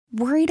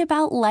Worried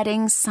about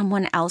letting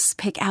someone else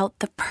pick out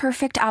the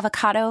perfect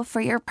avocado for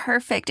your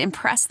perfect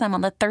impress them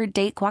on the third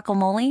date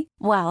guacamole?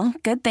 Well,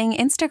 good thing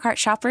Instacart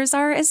shoppers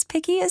are as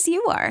picky as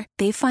you are.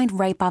 They find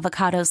ripe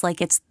avocados like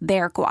it's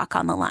their guac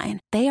on the line.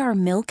 They are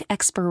milk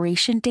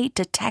expiration date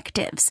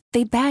detectives.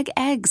 They bag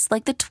eggs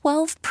like the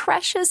 12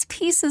 precious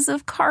pieces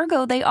of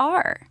cargo they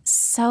are.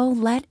 So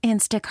let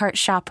Instacart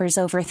shoppers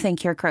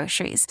overthink your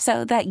groceries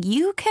so that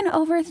you can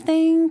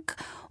overthink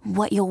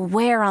what you'll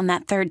wear on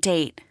that third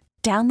date.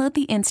 Download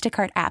the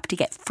Instacart app to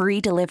get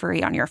free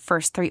delivery on your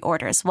first 3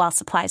 orders while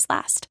supplies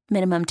last.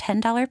 Minimum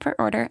 $10 per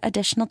order.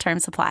 Additional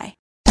terms apply.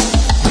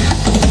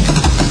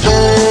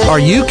 Are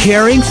you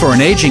caring for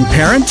an aging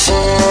parent?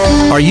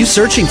 Are you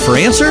searching for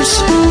answers?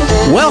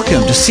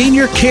 Welcome to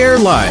Senior Care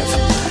Live,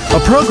 a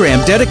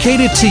program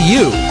dedicated to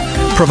you,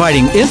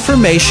 providing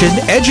information,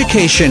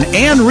 education,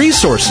 and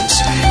resources,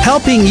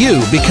 helping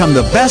you become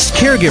the best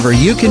caregiver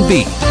you can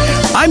be.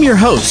 I'm your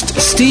host,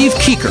 Steve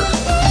Keeker.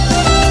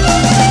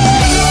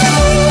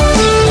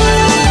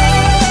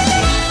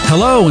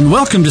 Hello and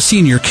welcome to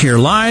Senior Care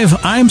Live.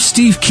 I'm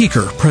Steve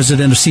Keeker,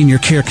 President of Senior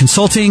Care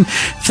Consulting.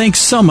 Thanks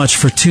so much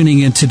for tuning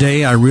in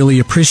today. I really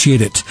appreciate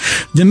it.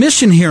 The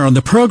mission here on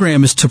the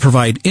program is to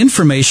provide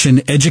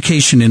information,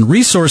 education, and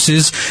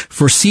resources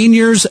for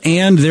seniors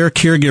and their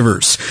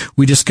caregivers.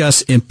 We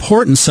discuss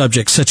important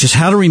subjects such as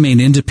how to remain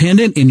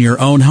independent in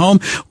your own home.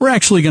 We're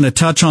actually going to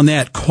touch on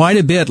that quite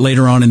a bit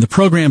later on in the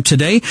program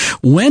today.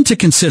 When to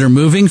consider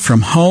moving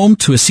from home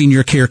to a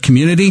senior care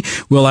community.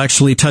 We'll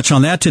actually touch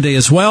on that today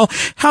as well.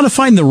 How to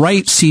find the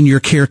right senior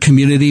care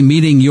community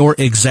meeting your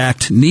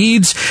exact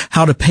needs,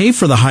 how to pay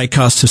for the high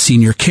cost of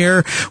senior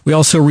care. We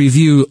also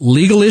review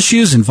legal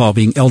issues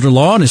involving elder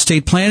law and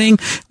estate planning.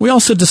 We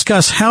also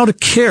discuss how to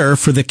care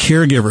for the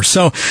caregiver.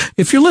 So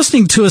if you're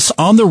listening to us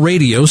on the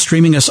radio,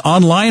 streaming us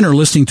online, or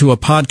listening to a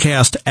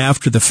podcast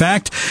after the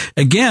fact,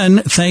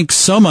 again, thanks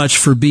so much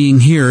for being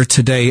here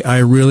today. I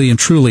really and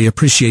truly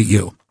appreciate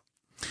you.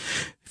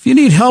 If you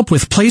need help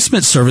with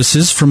placement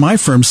services from my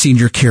firm,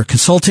 Senior Care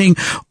Consulting,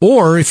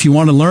 or if you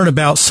want to learn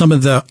about some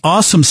of the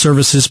awesome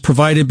services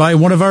provided by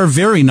one of our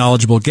very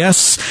knowledgeable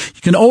guests, you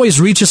can always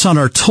reach us on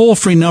our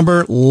toll-free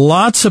number.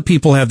 Lots of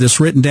people have this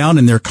written down,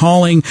 and they're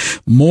calling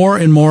more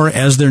and more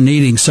as they're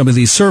needing some of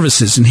these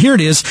services. And here it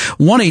is,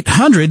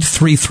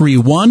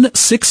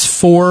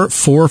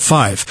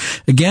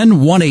 1-800-331-6445. Again,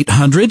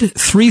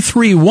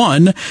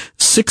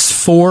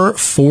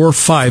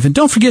 1-800-331-6445. And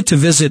don't forget to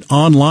visit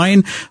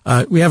online.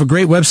 We have a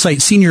great website,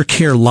 Senior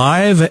Care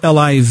Live,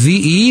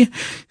 L-I-V-E,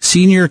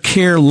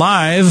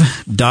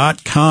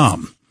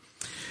 seniorcarelive.com.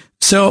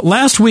 So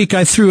last week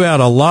I threw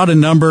out a lot of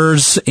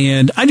numbers,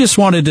 and I just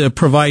wanted to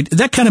provide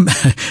that kind of,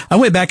 I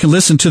went back and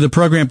listened to the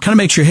program, kind of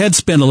makes your head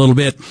spin a little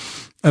bit.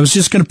 I was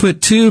just going to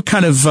put 2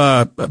 kind of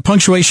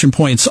punctuation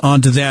points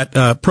onto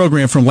that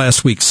program from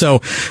last week. So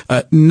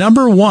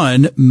number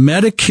 1,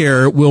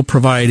 Medicare will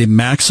provide a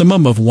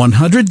maximum of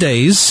 100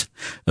 days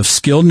of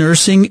skilled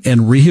nursing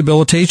and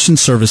rehabilitation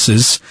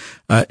services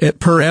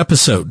per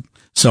episode.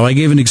 So I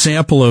gave an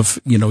example of,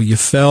 you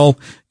fell,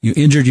 you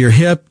injured your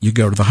hip, you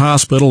go to the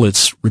hospital,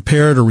 it's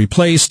repaired or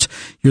replaced,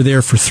 you're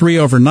there for 3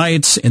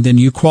 overnights, and then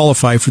you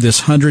qualify for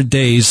this 100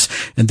 days,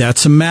 and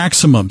that's a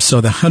maximum.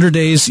 So the 100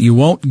 days, you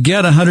won't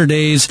get 100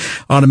 days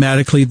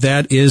automatically.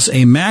 That is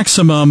a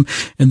maximum.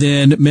 And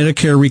then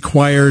Medicare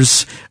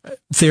requires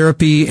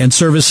therapy and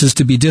services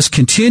to be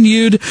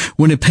discontinued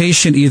when a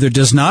patient either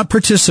does not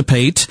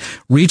participate,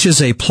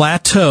 reaches a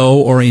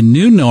plateau or a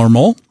new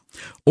normal,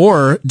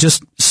 or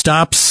just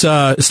stops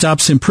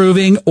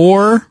improving,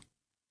 or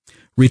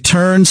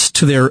returns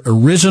to their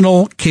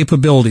original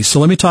capabilities. So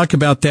let me talk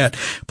about that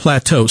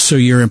plateau. So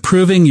you're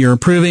improving,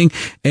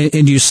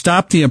 and you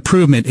stop the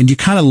improvement and you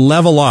kind of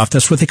level off.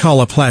 That's what they call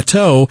a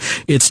plateau.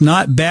 It's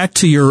not back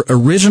to your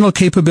original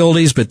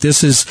capabilities, but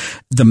this is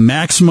the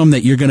maximum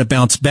that you're going to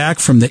bounce back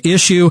from the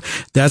issue.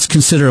 That's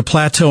considered a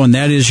plateau, and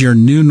that is your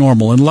new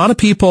normal. And a lot of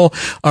people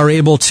are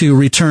able to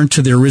return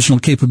to their original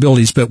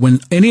capabilities, but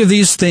when any of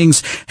these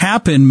things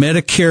happen,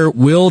 Medicare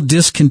will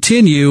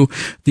discontinue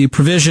the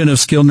provision of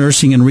skilled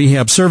nursing and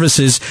rehab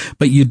services,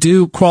 but you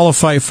do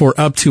qualify for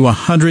up to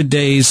 100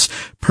 days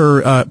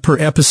per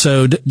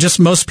episode.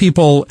 Just most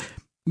people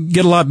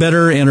get a lot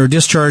better and are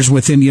discharged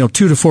within, 2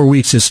 to 4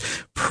 weeks is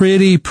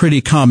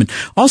pretty common.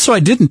 Also, I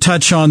didn't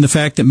touch on the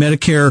fact that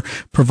Medicare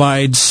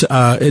provides,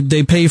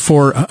 they pay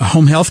for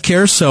home health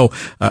care. So,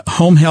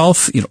 home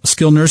health,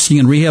 skilled nursing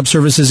and rehab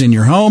services in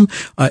your home.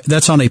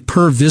 That's on a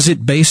per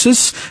visit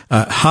basis.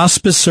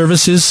 Hospice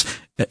services,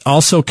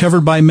 also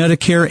covered by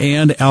Medicare,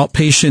 and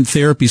outpatient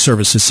therapy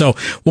services. So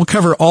we'll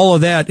cover all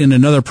of that in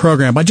another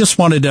program. I just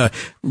wanted to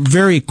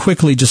very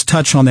quickly just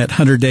touch on that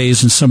 100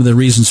 days and some of the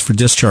reasons for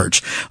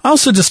discharge. I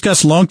also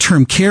discuss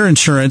long-term care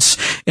insurance,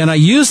 and I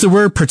use the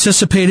word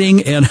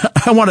participating, and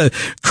I want to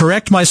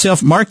correct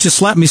myself. Mark just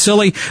slapped me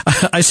silly.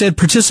 I said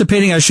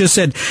participating. I should have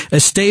said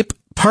estate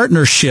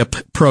partnership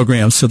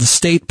program. So the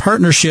state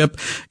partnership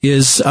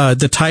is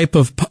the type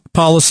of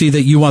policy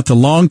that you want the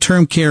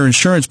long-term care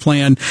insurance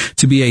plan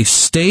to be a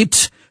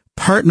state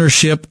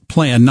partnership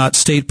plan, not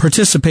state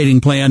participating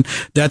plan.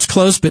 That's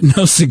close, but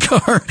no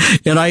cigar.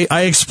 And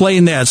I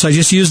explained that. So I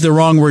just used the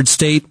wrong word.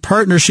 State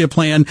partnership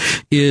plan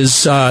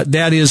is,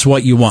 that is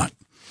what you want.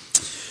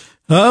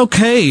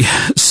 Okay,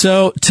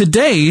 so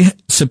today,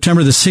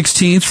 September the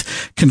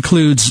 16th,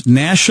 concludes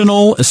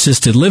National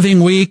Assisted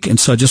Living Week, and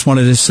so I just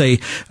wanted to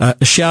say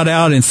a shout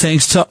out and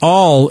thanks to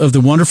all of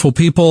the wonderful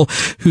people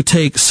who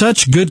take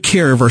such good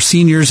care of our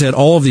seniors at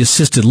all of the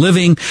assisted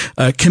living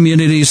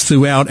communities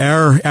throughout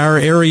our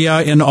area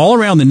and all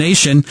around the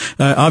nation.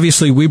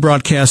 Obviously, we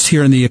broadcast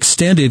here in the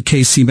extended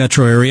KC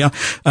metro area,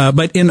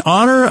 but in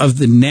honor of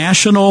the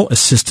National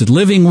Assisted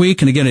Living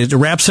Week, and again, it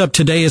wraps up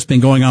today. It's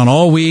been going on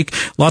all week.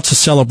 Lots of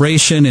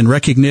celebration and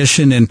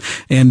recognition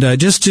and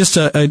just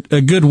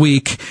a good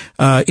week,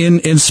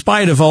 in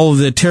spite of all of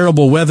the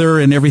terrible weather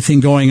and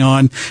everything going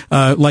on.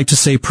 I'd like to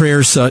say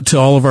prayers, to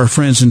all of our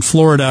friends in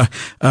Florida.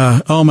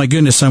 Oh my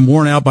goodness, I'm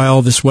worn out by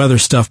all this weather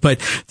stuff, but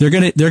they're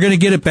gonna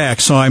get it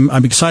back. So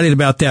I'm excited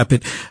about that.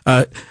 But,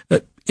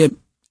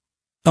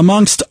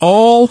 amongst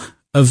all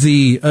of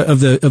the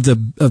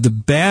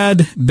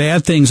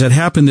bad things that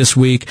happened this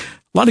week,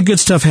 a lot of good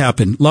stuff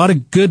happened. A lot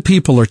of good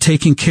people are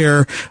taking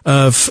care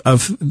of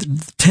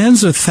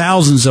tens of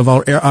thousands of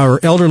our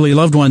elderly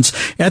loved ones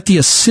at the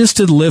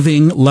assisted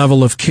living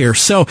level of care.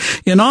 So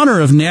in honor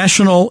of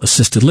National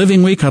Assisted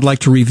Living Week, I'd like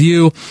to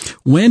review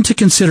when to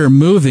consider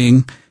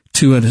moving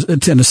to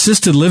an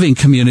assisted living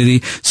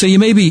community. So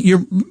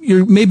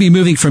you're maybe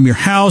moving from your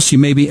house, you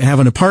maybe have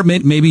an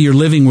apartment, maybe you're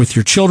living with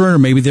your children, or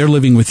maybe they're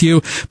living with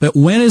you. But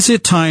when is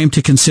it time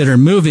to consider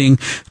moving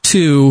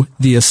to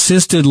the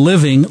assisted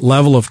living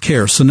level of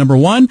care? So number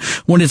one,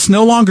 when it's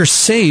no longer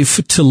safe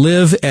to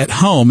live at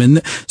home.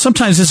 And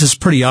sometimes this is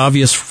pretty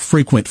obvious: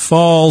 frequent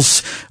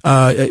falls,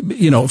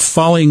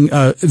 falling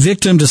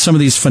victim to some of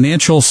these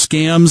financial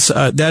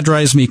scams. That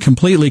drives me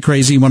completely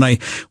crazy when I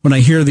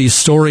hear these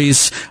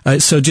stories.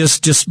 So just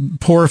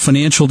poor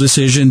financial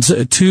decisions,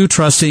 too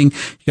trusting.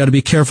 You got to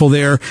be careful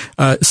there.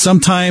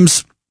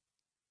 Sometimes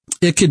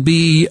it could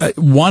be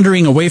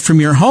wandering away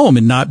from your home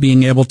and not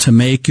being able to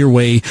make your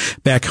way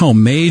back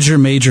home.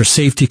 Major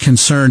safety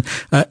concern.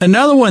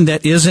 Another one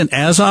that isn't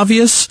as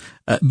obvious,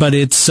 but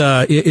it's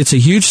a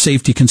huge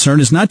safety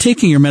concern, is not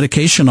taking your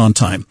medication on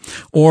time,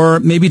 or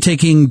maybe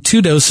taking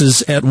 2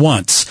 doses at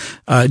once.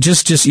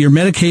 Just your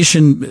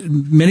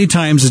medication many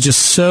times is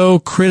just so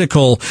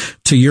critical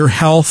to your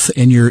health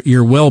and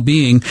your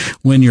well-being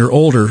when you're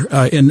older.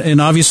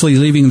 And obviously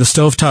leaving the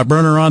stovetop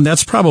burner on,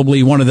 that's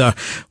probably one of the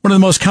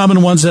most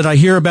common ones that I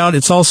hear about.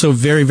 It's also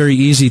very, very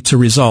easy to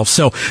resolve.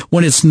 So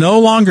when it's no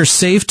longer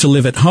safe to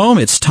live at home,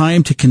 it's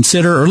time to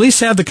consider, or at least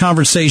have the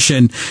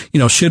conversation,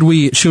 should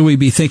we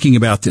be thinking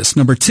about this?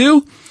 Number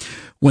 2,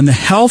 when the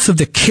health of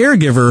the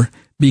caregiver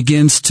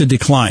begins to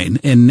decline.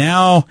 And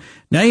now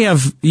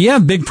you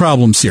have big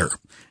problems here.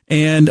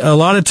 And a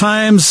lot of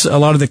times, a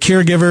lot of the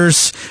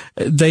caregivers,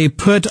 they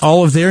put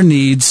all of their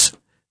needs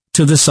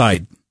to the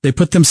side. They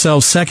put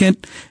themselves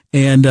second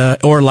and,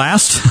 or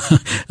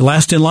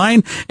last in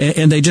line,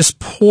 and they just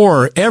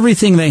pour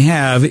everything they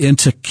have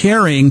into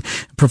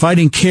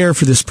providing care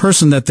for this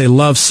person that they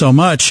love so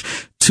much,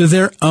 to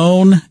their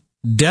own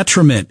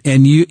detriment.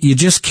 And you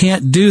just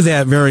can't do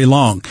that very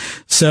long.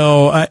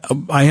 So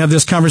I have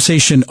this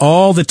conversation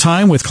all the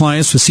time with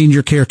clients with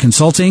Senior Care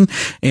Consulting,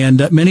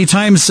 and many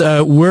times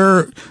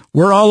we're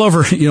all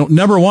over,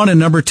 number 1 and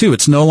number 2.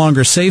 It's no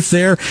longer safe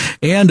there.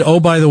 And oh,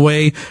 by the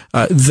way,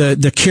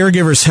 the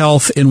caregiver's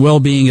health and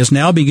well-being is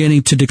now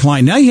beginning to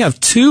decline. Now you have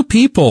 2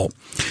 people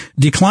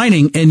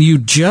declining, and you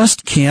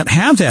just can't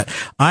have that.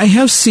 I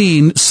have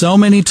seen so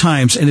many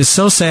times, and it's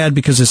so sad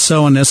because it's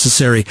so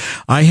unnecessary.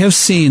 I have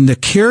seen the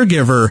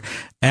caregiver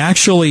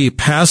actually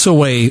pass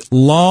away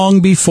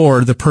long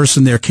before the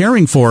person they're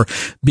caring for,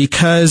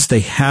 because they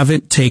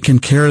haven't taken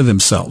care of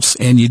themselves.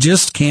 And you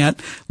just can't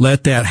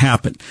let that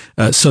happen.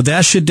 So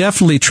that should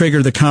definitely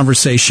trigger the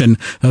conversation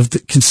of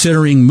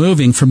considering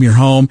moving from your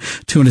home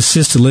to an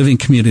assisted living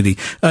community.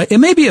 It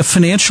may be a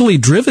financially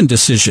driven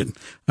decision.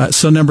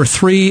 So number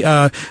 3,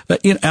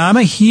 I'm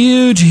a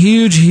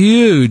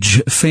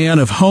huge fan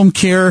of home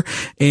care,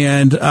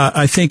 and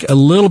I think a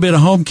little bit of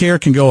home care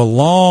can go a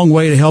long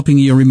way to helping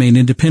you remain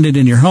independent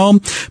in your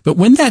home. But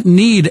when that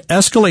need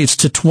escalates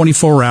to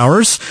 24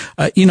 hours,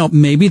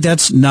 maybe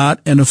that's not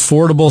an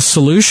affordable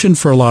solution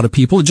for a lot of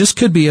people. It just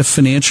could be a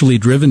financially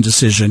driven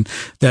decision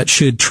that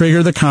should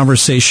trigger the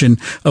conversation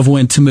of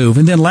when to move.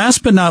 And then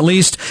last but not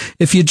least,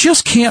 if you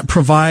just can't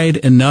provide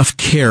enough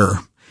care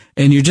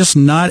and you're just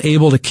not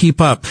able to keep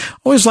up, I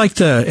always like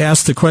to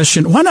ask the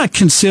question, why not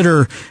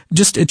consider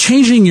just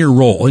changing your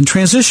role and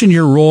transition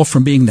your role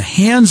from being the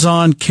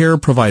hands-on care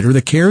provider,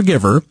 the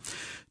caregiver,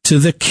 to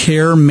the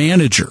care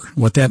manager.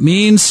 What that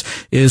means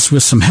is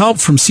with some help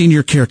from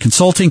Senior Care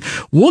Consulting,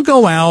 we'll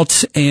go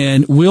out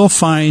and we'll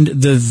find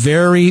the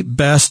very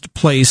best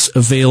place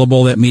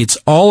available that meets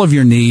all of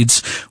your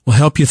needs. We'll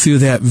help you through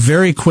that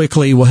very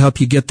quickly. We'll help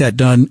you get that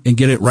done and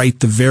get it right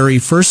the very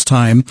first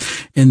time.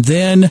 And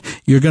then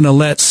you're going to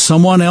let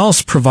someone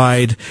else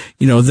provide,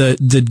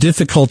 the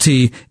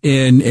difficulty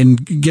in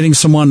getting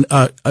someone,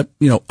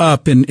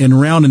 up and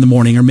around in the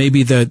morning, or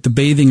maybe the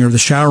bathing or the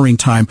showering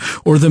time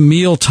or the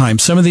meal time.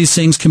 Some of these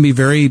things can be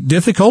very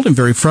difficult and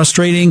very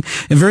frustrating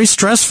and very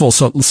stressful.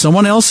 So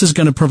someone else is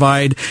going to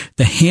provide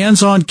the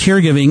hands-on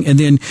caregiving, and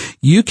then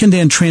you can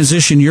then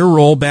transition your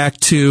role back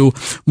to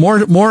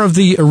more of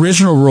the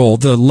original role,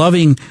 the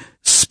loving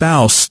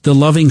spouse, the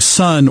loving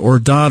son or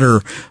daughter,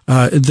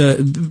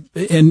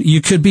 and you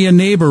could be a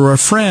neighbor or a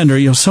friend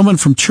or, someone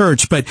from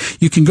church, but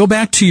you can go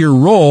back to your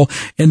role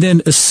and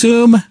then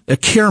assume a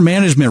care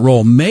management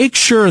role. Make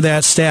sure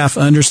that staff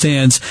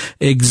understands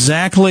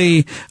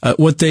exactly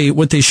what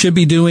they should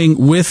be doing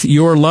with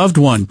your loved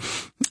one.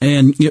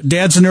 And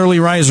dad's an early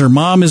riser.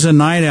 Mom is a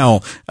night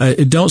owl.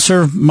 Don't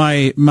serve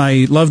my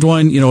loved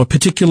one, a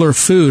particular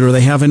food, or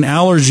they have an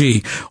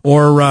allergy,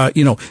 or,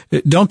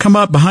 don't come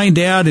up behind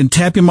dad and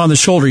tap him on the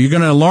shoulder. You're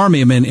going to alarm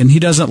him, and he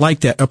doesn't like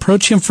that.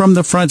 Approach him from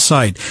the front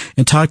side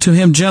and talk to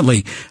him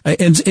gently.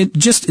 And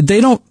they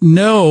don't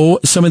know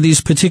some of these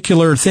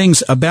particular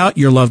things about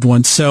your loved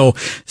one. So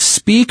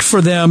speak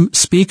for them,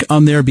 speak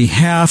on their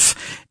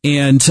behalf,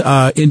 and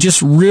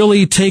just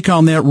really take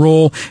on that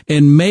role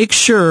and make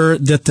sure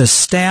that the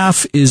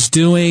staff is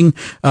doing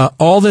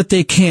all that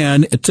they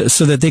can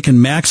so that they can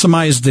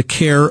maximize the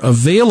care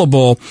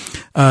available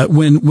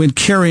when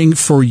caring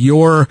for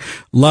your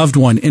loved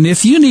one. And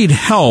if you need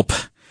help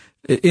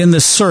in the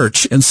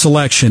search and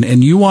selection,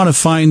 and you want to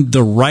find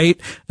the right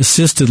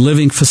assisted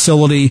living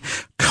facility,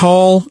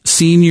 call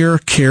Senior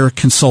Care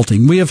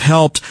Consulting. We have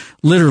helped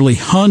literally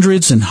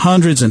hundreds and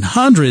hundreds and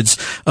hundreds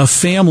of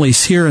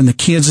families here in the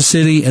Kansas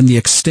City and the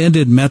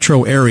extended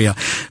metro area.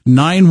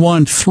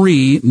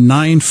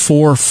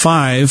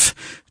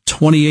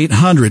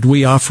 913-945-2800.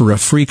 We offer a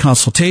free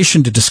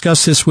consultation to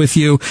discuss this with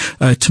you,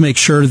 to make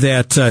sure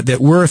that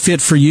we're a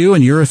fit for you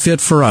and you're a fit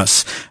for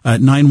us.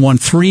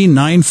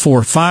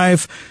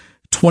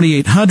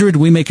 913-945-2800.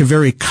 We make a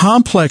very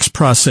complex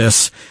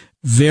process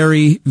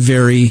very,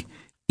 very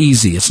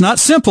easy. It's not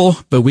simple,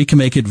 but we can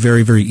make it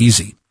very, very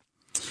easy.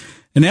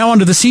 And now on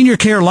to the Senior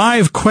Care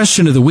Live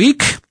question of the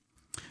week.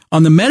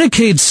 On the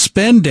Medicaid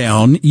spend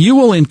down, you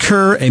will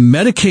incur a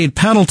Medicaid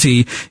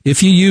penalty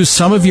if you use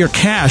some of your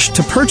cash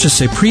to purchase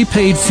a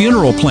prepaid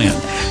funeral plan.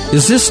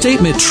 Is this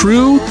statement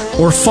true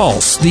or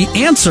false? The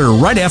answer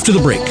right after the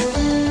break.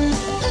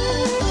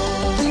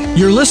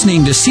 You're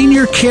listening to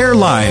Senior Care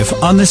Live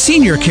on the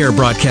Senior Care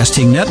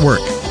Broadcasting Network.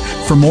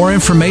 For more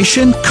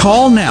information,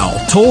 call now,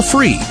 toll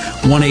free,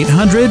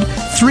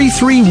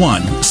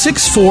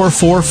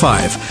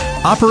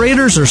 1-800-331-6445.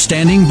 Operators are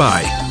standing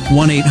by,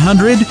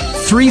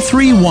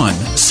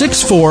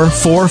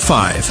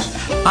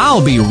 1-800-331-6445.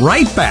 I'll be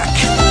right back.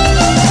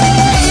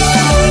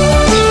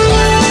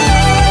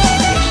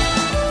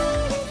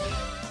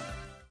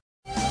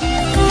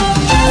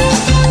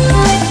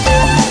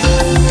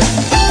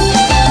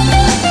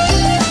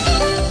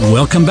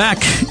 Welcome back.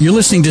 You're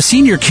listening to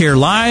Senior Care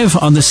Live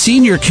on the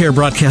Senior Care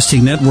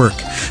Broadcasting Network.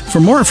 For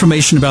more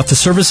information about the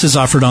services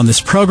offered on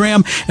this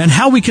program and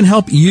how we can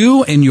help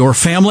you and your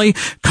family,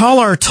 call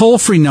our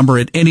toll-free number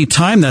at any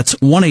time. That's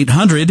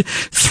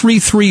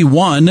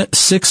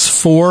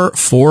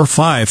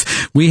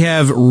 1-800-331-6445. We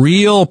have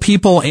real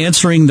people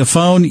answering the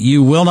phone.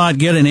 You will not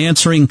get an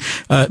answering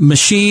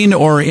machine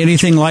or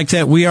anything like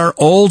that. We are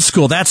old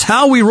school. That's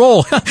how we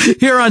roll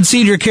here on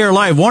Senior Care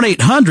Live.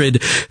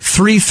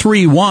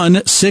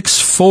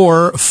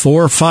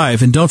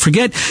 1-800-331-6445. And don't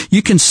forget,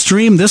 you can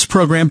stream this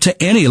program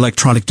to any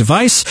electronic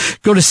device.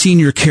 Go to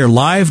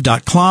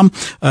seniorcarelive.com.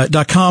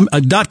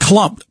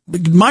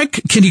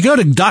 Mike, can you go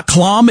to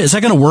 .com? Is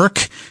that going to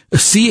work?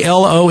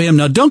 CLOM.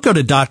 Now, don't go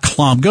to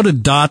 .com. Go to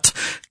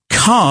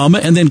 .com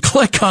and then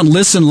click on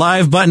Listen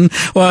Live button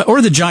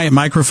or the giant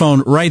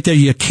microphone right there.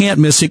 You can't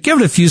miss it.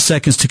 Give it a few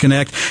seconds to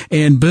connect,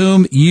 and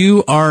boom,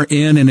 you are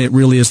in, and it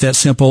really is that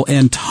simple.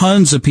 And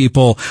tons of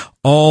people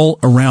all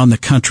around the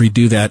country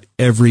do that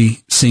every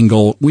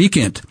single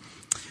weekend.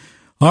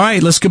 All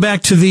right, let's go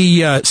back to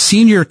the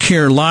Senior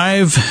Care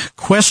Live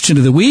question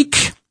of the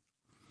week.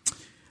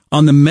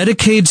 On the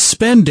Medicaid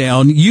spend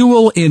down, you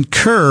will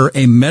incur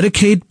a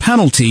Medicaid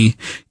penalty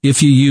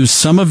if you use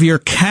some of your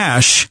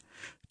cash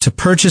to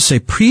purchase a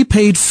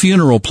prepaid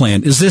funeral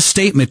plan. Is this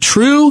statement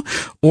true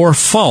or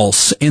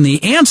false? And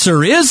the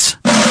answer is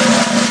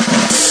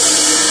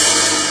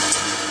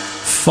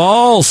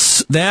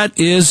false. That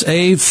is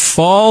a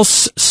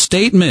false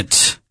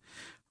statement.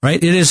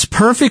 Right? It is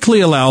perfectly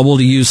allowable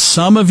to use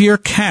some of your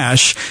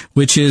cash,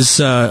 which is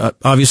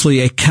obviously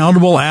a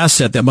countable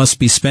asset that must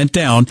be spent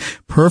down.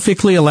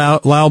 Perfectly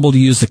allowable to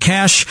use the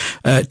cash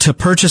to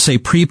purchase a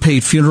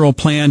prepaid funeral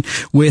plan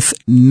with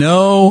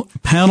no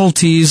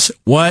penalties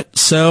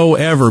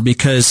whatsoever,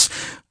 because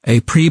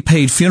A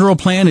prepaid funeral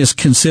plan is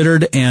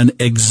considered an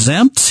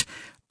exempt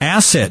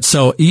asset.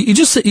 So you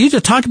just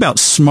talk about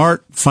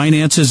smart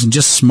finances and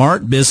just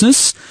smart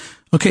business.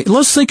 Okay,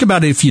 let's think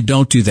about it if you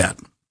don't do that.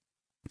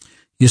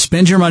 You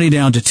spend your money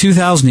down to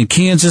 $2,000 in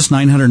Kansas,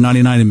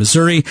 $999 in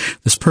Missouri.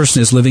 This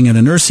person is living in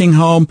a nursing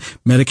home.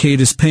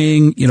 Medicaid is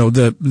paying,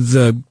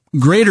 the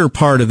greater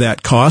part of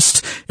that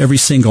cost every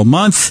single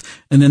month.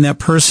 And then that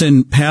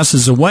person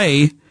passes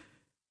away.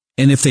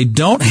 And if they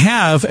don't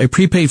have a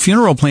prepaid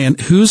funeral plan,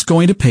 who's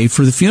going to pay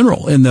for the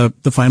funeral and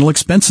the final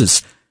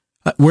expenses?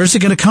 Where's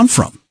it going to come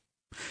from?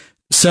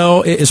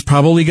 So it's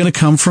probably going to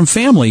come from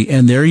family,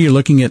 and there you're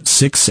looking at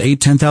 $6,000,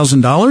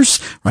 $8,000,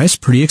 $10,000, right? It's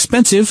pretty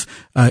expensive,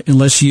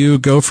 unless you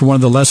go for one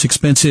of the less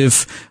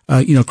expensive,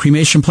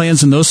 cremation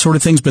plans and those sort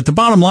of things. But the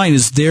bottom line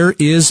is there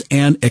is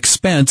an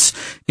expense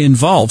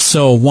involved.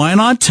 So why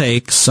not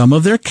take some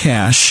of their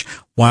cash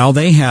while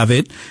they have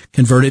it,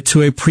 convert it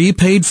to a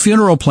prepaid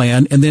funeral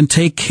plan, and then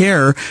take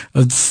care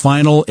of the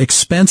final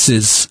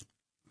expenses?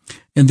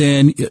 And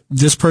then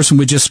this person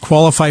would just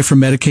qualify for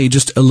Medicaid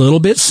just a little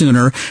bit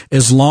sooner.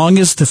 As long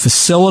as the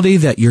facility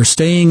that you're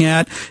staying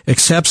at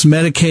accepts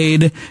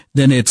Medicaid,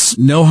 then it's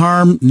no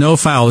harm, no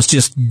foul. It's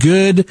just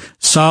good,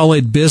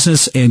 solid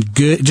business and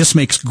good, it just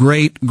makes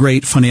great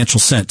financial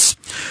sense.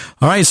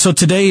 All right. So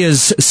today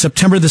is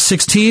September the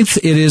 16th.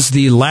 It is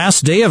the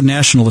last day of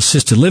National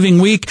Assisted Living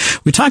Week.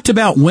 We talked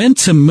about when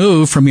to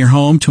move from your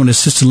home to an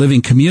assisted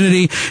living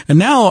community. And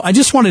now I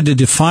just wanted to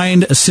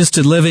define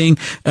assisted living,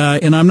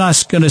 and I'm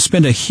not going to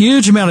spend a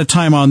huge amount of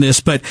time on this,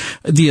 but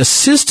the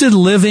assisted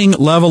living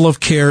level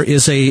of care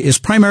is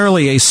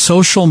primarily a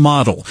social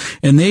model,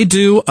 and they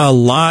do a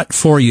lot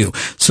for you.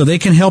 So they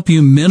can help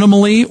you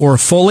minimally or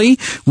fully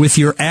with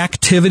your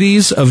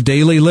activities of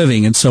daily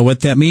living. And so what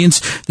that means,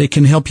 they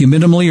can help you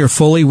minimally or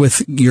fully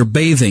with your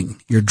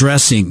bathing, your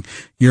dressing,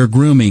 your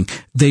grooming.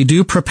 They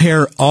do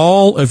prepare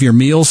all of your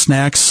meals,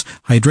 snacks,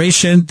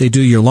 hydration. They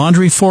do your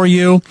laundry for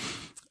you.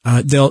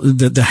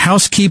 The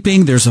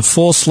housekeeping, there's a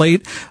full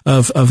slate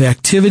of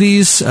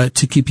activities,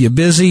 to keep you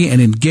busy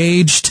and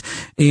engaged,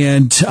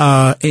 and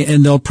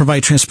they'll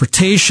provide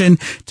transportation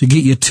to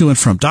get you to and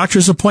from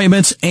doctor's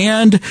appointments.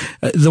 And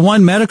the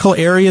one medical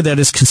area that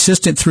is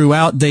consistent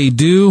throughout, they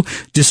do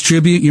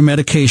distribute your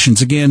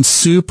medications. Again,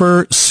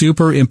 super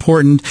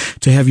important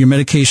to have your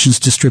medications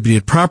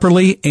distributed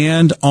properly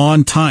and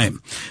on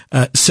time.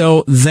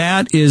 So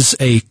that is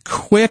a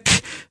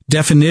quick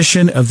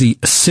definition of the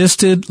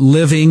assisted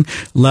living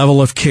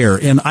level of care.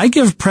 And I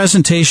give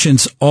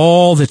presentations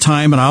all the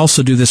time, and I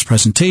also do this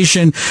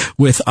presentation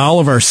with all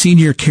of our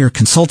senior care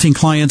consulting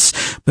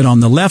clients. But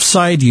on the left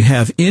side, you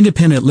have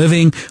independent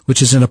living,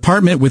 which is an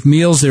apartment with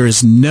meals. There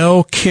is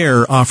no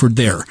care offered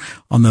there.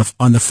 On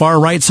the far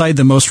right side,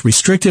 the most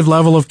restrictive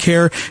level of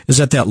care is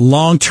that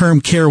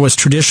long-term care was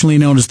traditionally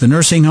known as the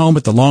nursing home,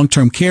 but the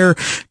long-term care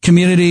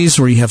communities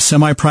where you have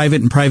semi-private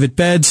and private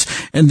beds.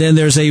 And then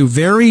there's a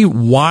very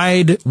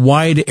wide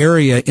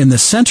area in the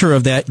center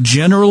of that,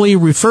 generally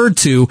referred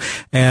to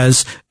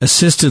as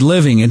assisted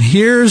living. And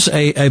here's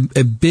a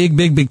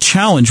big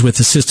challenge with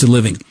assisted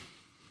living.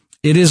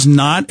 It is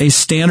not a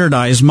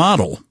standardized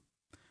model.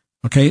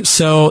 Okay,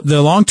 so the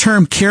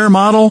long-term care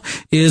model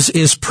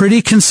is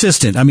pretty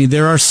consistent. I mean,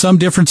 there are some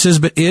differences,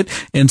 but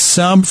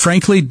some,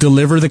 frankly,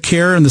 deliver the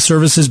care and the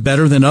services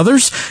better than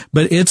others,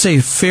 but it's a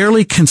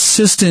fairly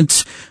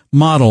consistent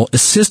model.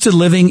 Assisted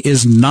living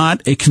is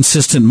not a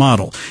consistent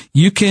model.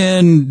 You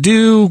can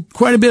do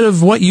quite a bit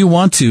of what you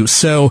want to.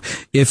 So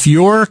if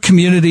your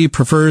community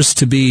prefers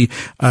to be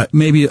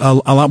maybe a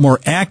lot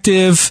more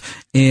active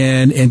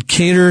and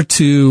cater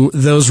to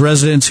those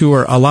residents who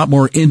are a lot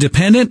more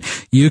independent,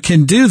 you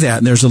can do that.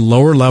 And there's a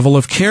lower level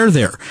of care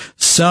there.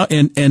 So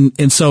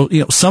and so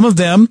some of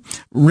them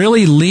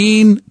really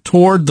lean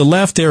toward the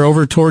left there,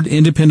 over toward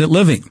independent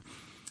living,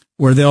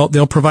 where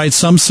they'll provide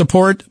some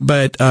support,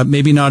 but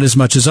maybe not as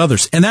much as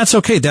others. And that's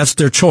okay. That's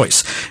their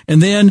choice.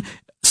 And then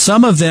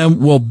some of them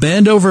will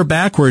bend over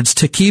backwards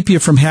to keep you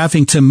from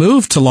having to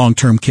move to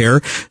long-term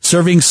care,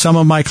 serving some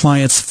of my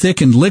clients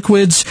thickened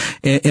liquids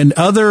and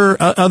other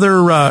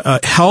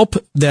help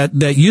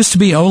that used to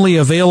be only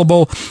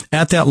available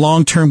at that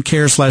long-term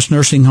care /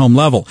 nursing home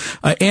level.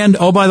 And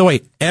oh, by the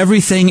way,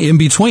 everything in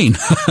between.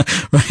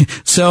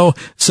 Right? So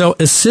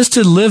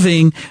assisted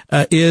living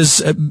is,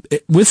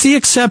 with the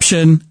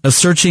exception of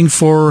searching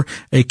for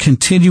a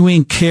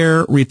continuing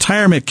care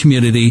retirement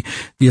community,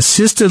 the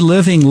assisted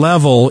living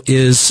level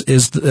is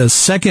the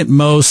second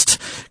most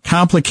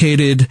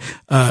complicated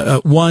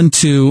one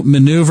to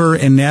maneuver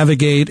and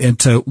navigate and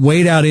to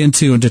wade out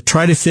into and to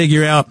try to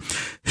figure out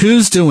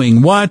who's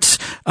doing what,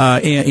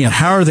 and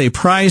how are they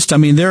priced? I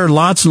mean, there are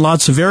lots and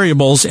lots of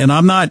variables, and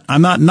I'm not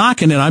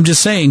knocking it. I'm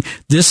just saying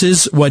this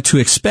is what to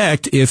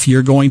expect if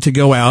you're going to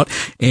go out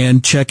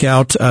and check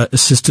out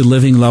assisted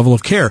living level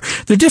of care.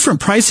 There are different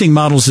pricing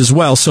models as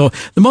well. So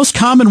the most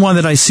common one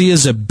that I see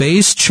is a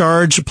base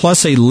charge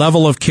plus a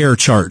level of care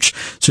charge.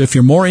 So if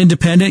you're more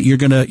independent, you're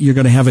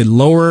gonna have a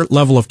lower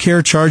level of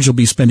care charge. You'll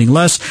be spending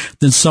less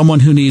than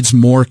someone who needs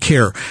more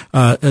care.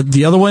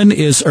 The other one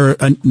is,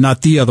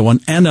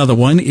 another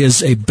one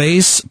is a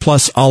base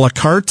plus a la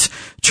carte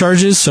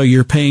charges. So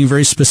you're paying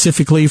very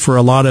specifically for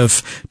a lot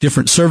of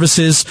different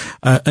services.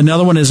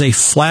 Another one is a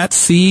flat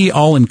fee,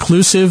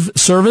 all-inclusive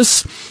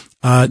service.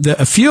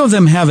 A few of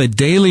them have a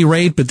daily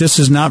rate, but this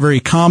is not very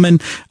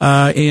common.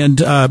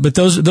 But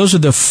those are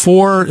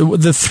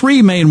the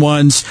three main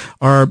ones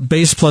are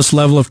base plus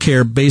level of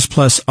care, base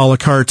plus a la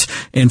carte,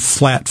 and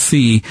flat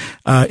fee.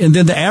 And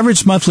then the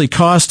average monthly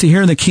cost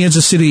here in the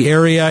Kansas City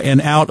area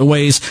and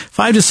outweighs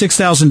 $5,000 to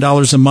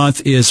 $6,000 a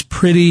month is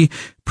pretty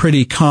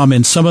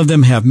common. Some of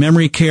them have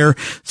memory care.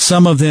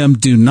 Some of them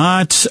do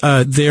not.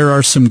 There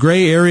are some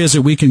gray areas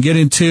that we can get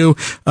into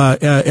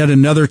at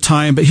another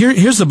time. But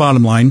here's the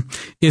bottom line.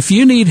 If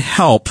you need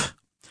help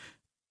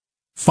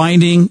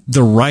finding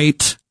the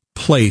right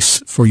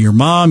place for your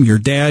mom, your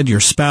dad, your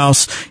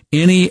spouse,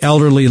 any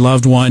elderly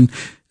loved one,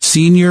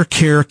 Senior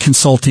Care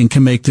Consulting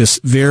can make this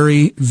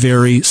very,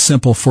 very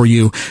simple for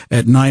you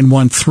at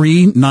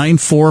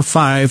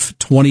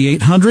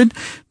 913-945-2800,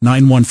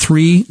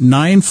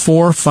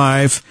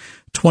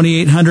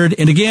 913-945-2800.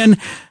 And again,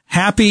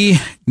 happy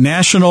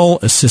National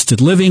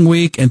Assisted Living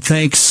Week, and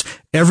thanks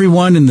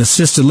everyone in the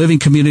assisted living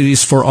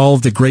communities for all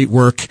of the great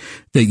work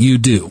that you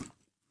do.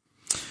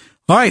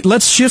 All right,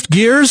 let's shift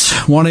gears.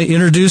 I want to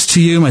introduce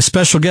to you my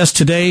special guest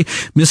today,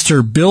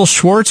 Mr. Bill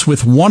Schwartz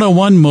with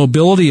 101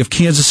 Mobility of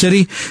Kansas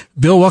City.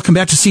 Bill, welcome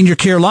back to Senior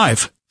Care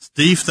Live.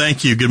 Steve,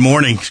 thank you. Good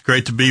morning. It's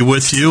great to be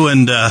with you.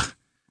 And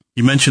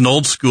you mentioned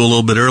old school a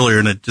little bit earlier,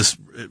 and it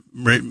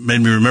made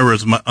me remember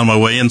on my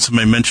way in,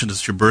 somebody mentioned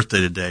it's your birthday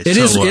today. It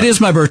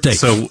is my birthday.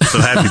 So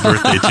happy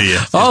birthday to you.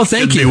 Oh,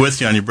 thank good you. To be with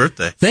you on your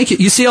birthday. Thank you.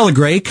 You see all the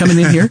gray coming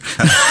in here?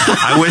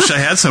 I wish I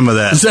had some of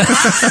that.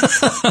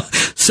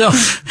 So,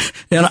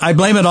 and I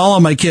blame it all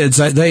on my kids.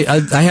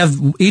 I have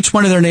each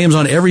one of their names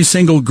on every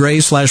single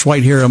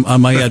gray/white hair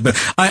on my head, but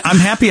I'm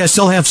happy I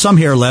still have some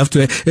hair left.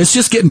 It's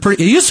just getting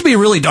pretty, it used to be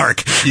really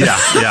dark. Yeah.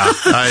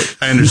 I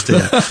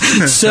understand.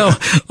 So,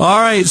 all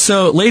right.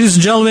 So, ladies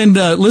and gentlemen,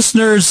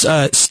 listeners,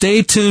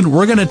 stay tuned.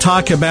 We're going to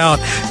talk about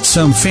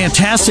some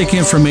fantastic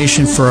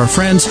information for our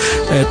friends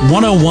at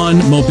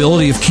 101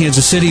 Mobility of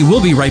Kansas City.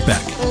 We'll be right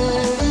back.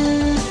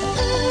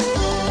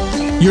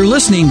 You're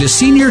listening to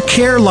Senior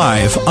Care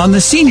Live on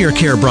the Senior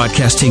Care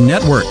Broadcasting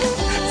Network.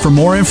 For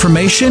more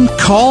information,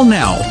 call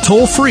now,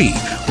 toll free,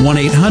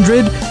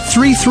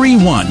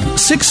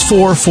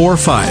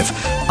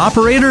 1-800-331-6445.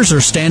 Operators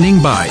are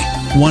standing by,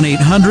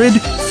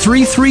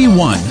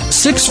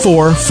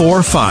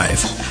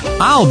 1-800-331-6445.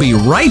 I'll be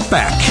right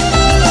back.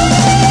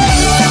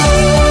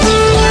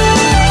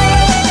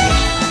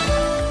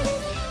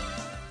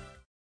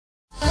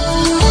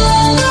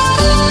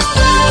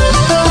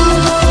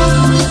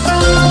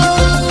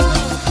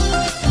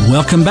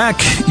 Welcome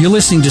back. You're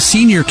listening to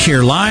Senior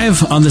Care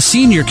Live on the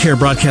Senior Care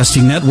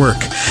Broadcasting Network.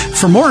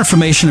 For more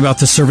information about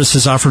the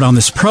services offered on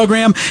this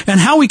program and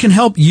how we can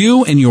help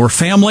you and your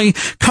family,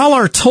 call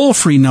our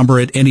toll-free number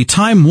at any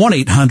time,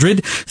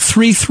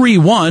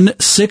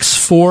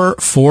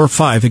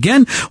 1-800-331-6445.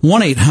 Again,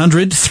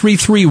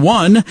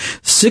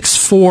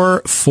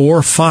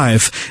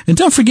 1-800-331-6445. And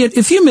don't forget,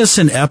 if you miss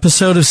an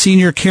episode of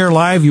Senior Care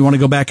Live, you want to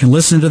go back and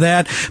listen to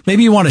that.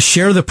 Maybe you want to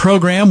share the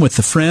program with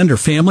a friend or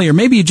family, or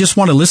maybe you just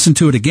want to listen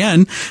to it again.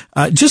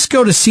 Just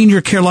go to Senior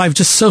Care Live.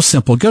 Just so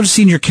simple. Go to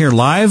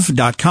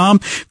seniorcarelive.com,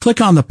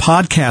 click on the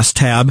podcast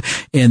tab,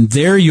 and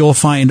there you'll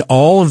find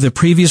all of the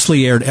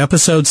previously aired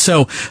episodes.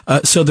 So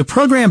the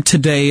program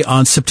today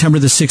on September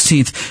the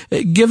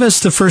 16th, give us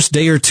the first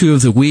day or two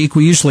of the week.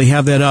 We usually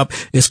have that up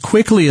as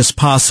quickly as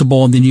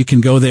possible, and then you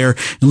can go there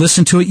and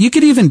listen to it. You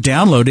could even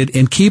download it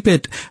and keep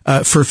it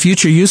for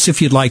future use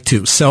if you'd like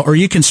to. Or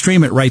you can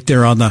stream it right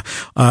there on the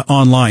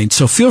online.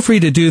 So feel free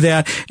to do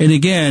that. And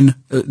again,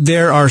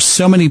 there are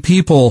so many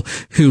people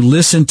who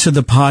listen to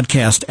the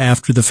podcast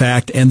after the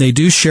fact, and they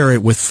do share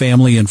it with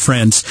family and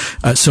friends.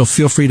 So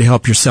feel free to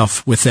help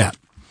yourself with that.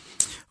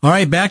 All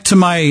right, back to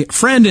my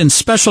friend and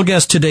special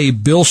guest today,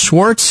 Bill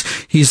Schwartz.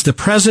 He's the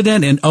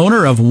president and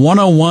owner of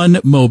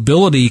 101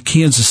 Mobility,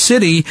 Kansas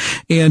City.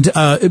 And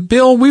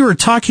Bill, we were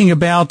talking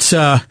about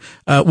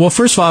well,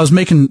 first of all, I was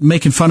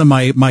making fun of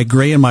my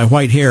gray and my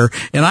white hair,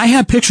 and I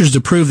have pictures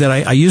to prove that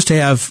I used to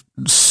have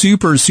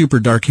super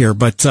dark hair.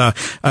 But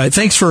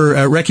thanks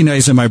for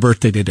recognizing my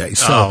birthday today.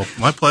 So,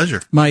 my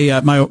pleasure.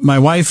 My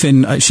wife,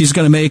 and she's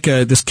going to make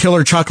this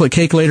killer chocolate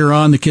cake later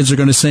on. The kids are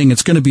going to sing.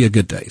 It's going to be a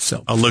good day.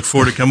 So I'll look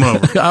forward to coming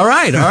over. All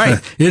right.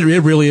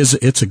 It really is.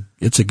 It's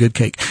It's a good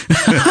cake.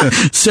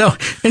 So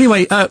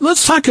anyway,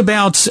 let's talk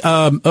about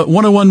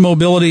 101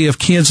 Mobility of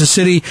Kansas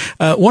City.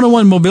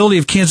 101 Mobility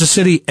of Kansas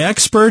City,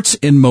 experts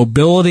in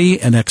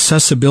mobility and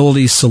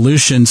accessibility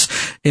solutions.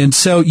 And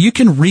so you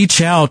can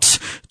reach out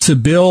to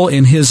Bill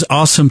and his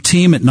awesome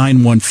team at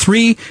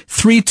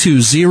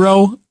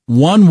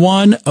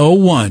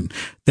 913-320-1101.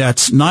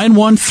 That's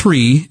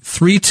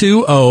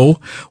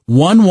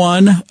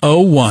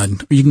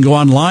 913-320-1101. You can go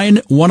online,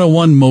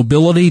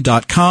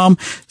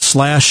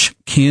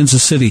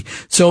 101mobility.com/Kansas City.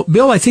 So,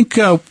 Bill, I think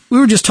we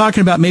were just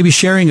talking about maybe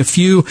sharing a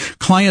few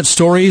client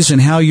stories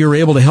and how you're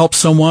able to help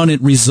someone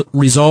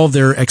resolve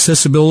their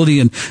accessibility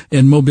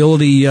and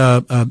mobility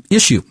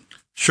issue.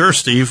 Sure,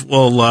 Steve.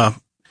 Well,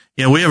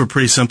 we have a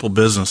pretty simple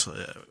business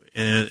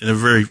and a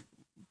very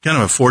kind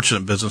of a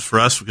fortunate business for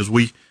us because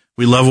we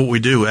love what we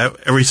do.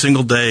 Every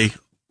single day,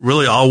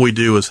 really all we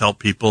do is help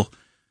people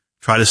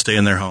try to stay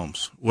in their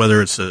homes,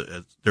 whether it's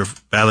they're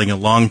battling a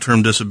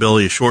long-term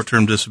disability, a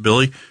short-term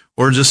disability,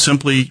 or just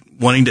simply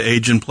wanting to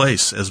age in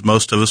place, as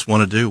most of us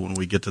want to do when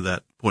we get to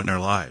that point in our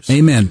lives.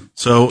 Amen.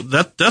 So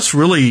that's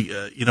really,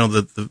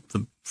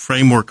 the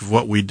framework of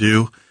what we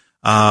do.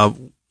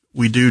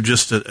 We do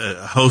just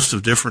a host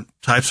of different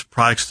types of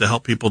products to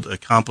help people to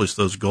accomplish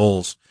those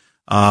goals.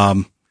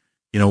 We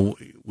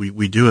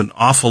do an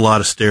awful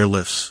lot of stair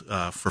lifts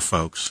for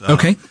folks.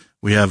 Okay.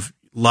 We have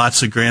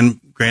lots of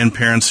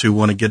grandparents who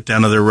want to get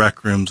down to their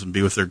rec rooms and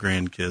be with their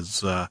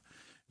grandkids.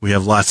 We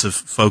have lots of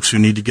folks who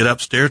need to get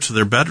upstairs to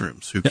their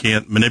bedrooms who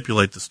can't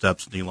manipulate the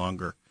steps any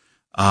longer.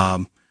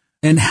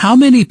 And how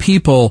many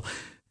people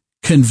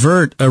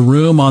convert a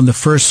room on the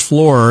first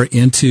floor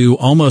into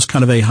almost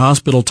kind of a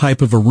hospital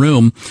type of a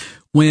room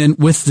when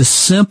with the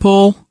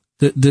simple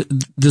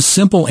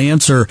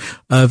answer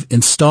of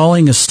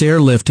installing a stair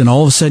lift, and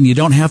all of a sudden you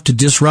don't have to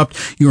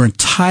disrupt your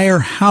entire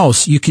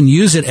house. You can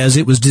use it as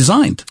it was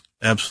designed.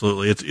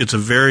 Absolutely. It's a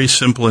very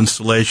simple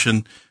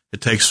installation.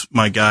 It takes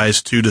my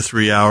guys 2 to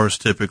 3 hours,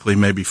 typically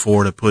maybe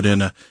 4, to put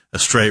in a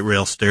straight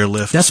rail stair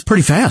lift. That's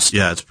pretty fast.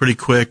 Yeah, it's pretty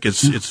quick.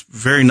 It's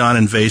very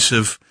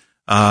non-invasive.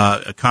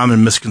 A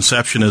common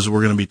misconception is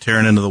we're going to be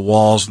tearing into the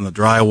walls and the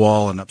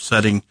drywall and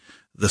upsetting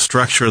the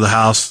structure of the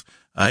house.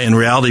 In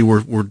reality,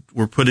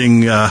 we're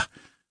putting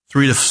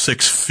 3 to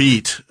 6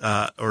 feet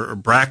or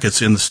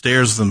brackets in the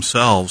stairs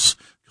themselves,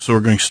 so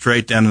we're going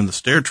straight down in the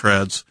stair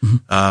treads,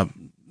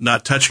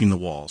 not touching the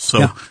walls.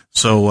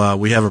 So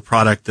we have a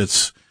product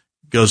that's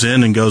goes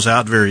in and goes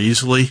out very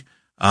easily,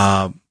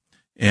 and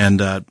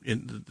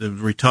the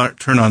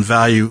return on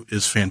value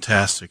is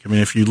fantastic. I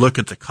mean, if you look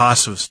at the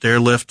cost of a stair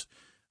lift,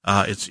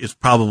 it's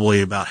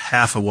probably about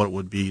half of what it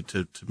would be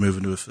to move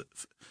into a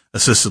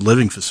assisted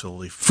living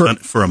facility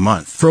for a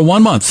month. For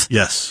 1 month?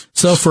 Yes.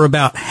 So for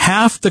about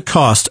half the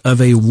cost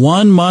of a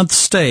 1 month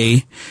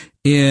stay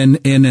in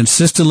an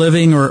assisted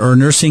living or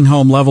nursing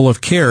home level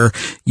of care,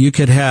 you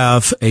could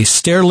have a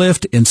stair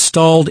lift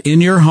installed in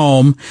your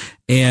home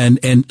and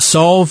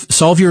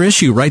solve your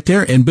issue right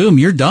there, and boom,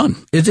 you're done.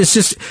 It's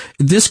just,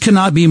 this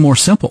cannot be more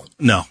simple.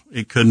 No,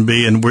 it couldn't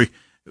be. And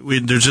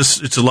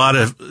it's a lot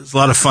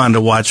of fun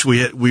to watch.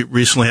 We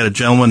recently had a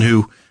gentleman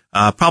who,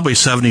 probably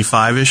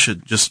 75-ish,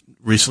 had just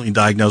recently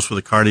diagnosed with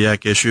a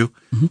cardiac issue.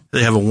 Mm-hmm.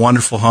 They have a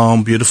wonderful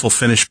home, beautiful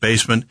finished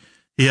basement.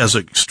 He has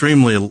an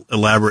extremely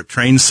elaborate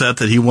train set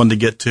that he wanted to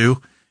get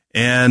to,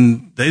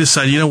 and they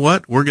decided, you know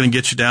what, we're going to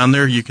get you down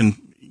there. You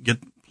can get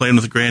playing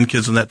with the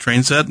grandkids on that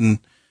train set. And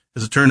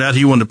as it turned out,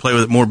 he wanted to play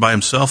with it more by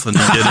himself than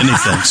he did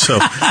anything.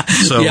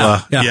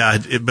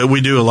 But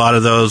we do a lot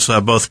of those,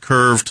 both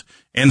curved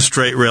and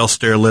straight rail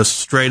stair lifts.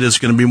 Straight is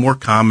going to be more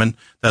common.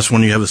 That's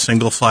when you have a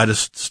single flight of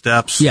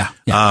steps.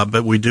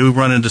 But we do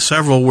run into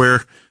several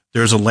where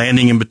there's a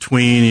landing in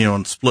between,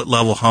 in split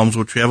level homes,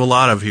 which we have a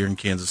lot of here in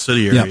Kansas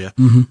City area.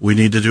 Mm-hmm. We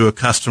need to do a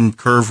custom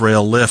curve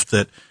rail lift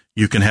that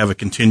you can have a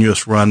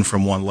continuous run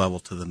from one level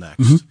to the next.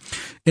 Mm-hmm.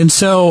 And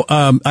so,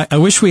 I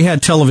wish we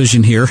had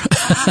television here.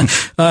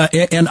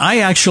 And I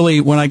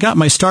actually, when I got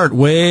my start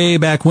way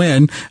back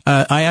when,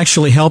 I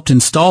actually helped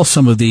install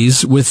some of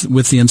these with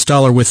the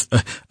installer, with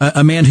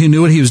a man who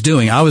knew what he was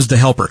doing. I was the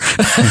helper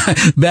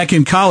back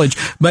in college.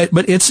 But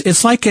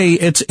it's like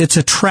it's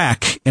a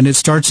track, and it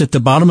starts at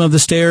the bottom of the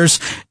stairs,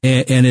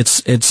 and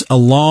it's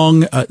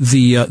along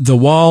the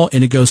wall,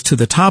 and it goes to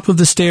the top of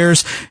the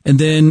stairs, and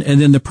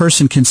then the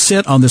person can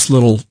sit on this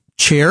little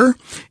chair,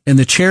 and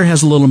the chair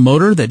has a little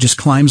motor that just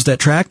climbs that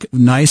track.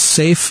 Nice,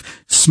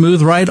 safe,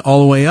 smooth ride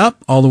all the way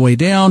up, all the way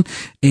down,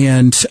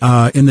 and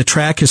the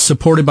track is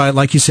supported by,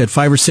 like you said,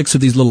 5 or 6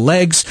 of these little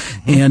legs,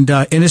 and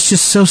it's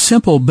just so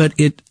simple, but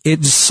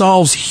it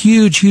solves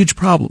huge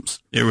problems.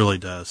 It really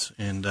does.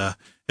 And at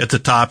the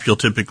top, you'll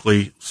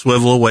typically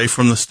swivel away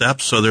from the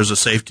steps, so there's a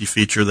safety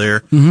feature there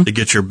to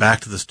get your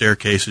back to the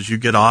staircase as you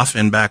get off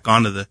and back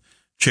onto the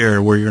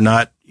chair, where you're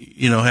not,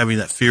 having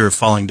that fear of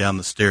falling down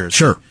the stairs.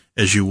 Sure.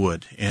 As you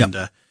would.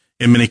 And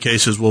in many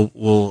cases,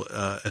 we'll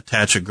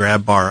attach a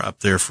grab bar up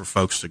there for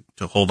folks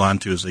to hold on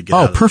to as they get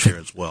out of the chair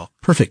as well.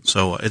 Perfect.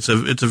 So it's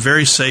a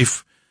very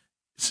safe,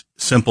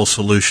 simple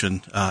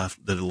solution that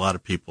a lot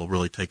of people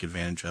really take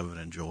advantage of and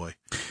enjoy.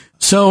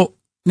 So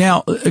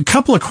Now, a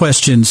couple of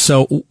questions.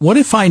 So what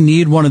if I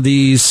need one of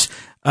these,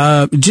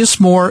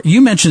 just more,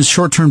 you mentioned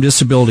short-term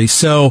disability.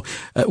 So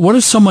what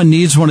if someone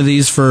needs one of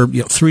these for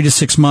 3 to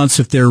 6 months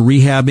if they're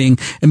rehabbing,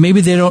 and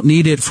maybe they don't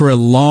need it for a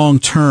long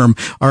term?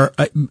 Or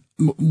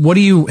how do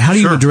you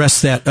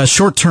address that, a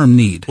short-term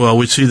need? Well,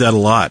 we see that a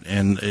lot,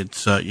 and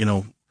it's,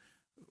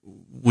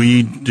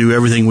 we do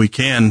everything we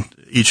can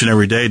each and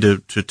every day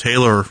to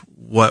tailor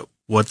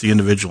what the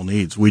individual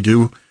needs. We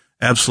do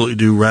absolutely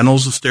do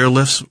rentals of stair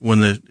lifts when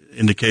the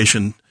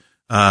indication,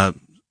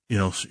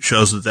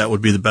 shows that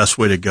would be the best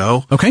way to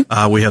go. Okay.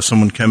 We have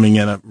someone coming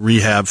in a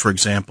rehab, for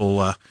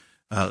example,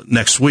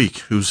 next week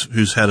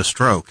who's had a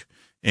stroke,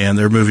 and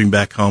they're moving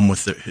back home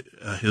with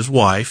his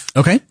wife.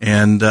 Okay.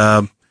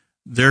 And,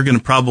 they're going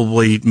to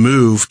probably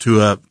move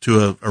to a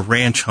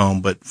ranch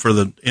home, but for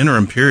the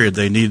interim period,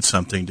 they need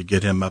something to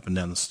get him up and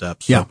down the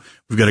steps. So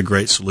we've got a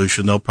great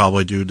solution. They'll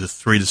probably do the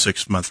 3 to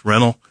 6 month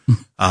rental.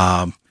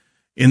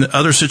 In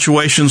other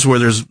situations where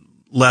there's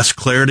less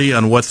clarity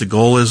on what the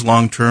goal is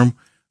long term,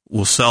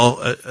 we'll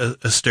sell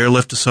a stair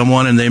lift to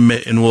someone,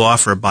 and we'll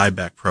offer a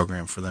buyback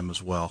program for them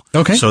as well.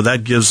 Okay. So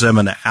that gives them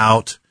an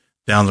out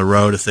down the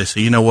road if they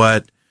say, you know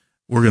what,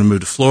 we're going to move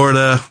to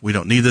Florida. We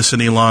don't need this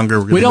any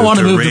longer. We don't want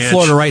to move to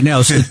Florida right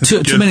now.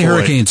 Too many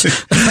hurricanes.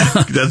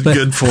 That's a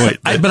good point.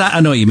 But I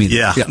know what you mean.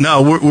 Yeah.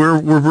 No, we're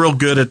real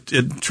good at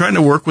trying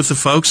to work with the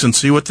folks and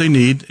see what they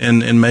need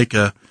and make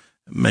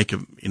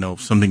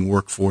something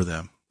work for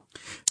them.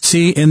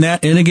 See, and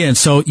again,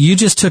 so you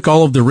just took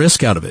all of the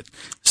risk out of it.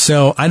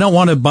 So I don't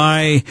want to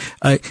buy,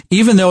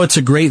 even though it's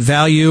a great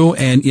value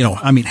and,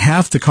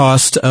 half the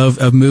cost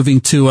of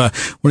moving to one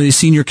of these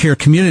senior care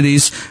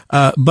communities,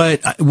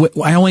 but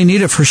I only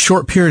need it for a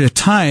short period of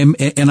time,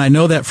 and I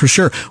know that for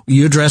sure.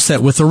 You address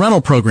that with the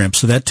rental program,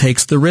 so that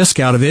takes the risk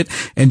out of it,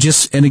 and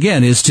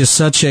again, it's just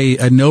such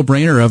a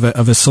no-brainer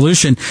of a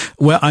solution.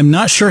 Well, I'm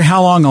not sure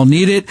how long I'll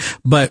need it,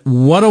 but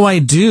what do I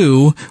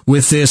do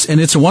with this? And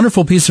it's a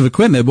wonderful piece of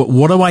equipment, but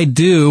what do I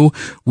do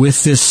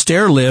with this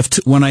stair lift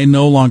when I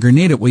no longer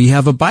need it? Well, you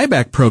have a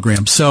buyback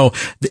program. So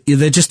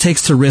that just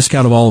takes the risk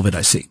out of all of it,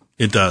 I see.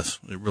 It does.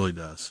 It really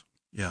does.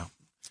 Yeah.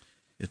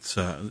 It's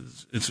a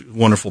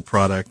wonderful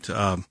product.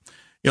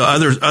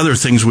 Other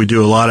things we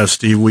do a lot of,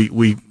 Steve,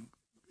 we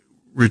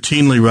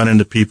routinely run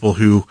into people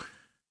who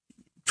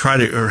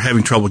are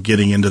having trouble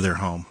getting into their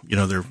home.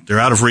 They're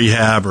out of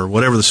rehab or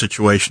whatever the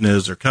situation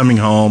is. They're coming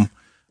home,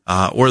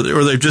 or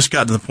they've just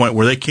gotten to the point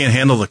where they can't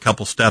handle the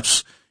couple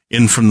steps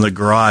in from the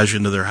garage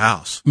into their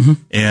house. Mm-hmm.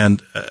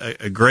 And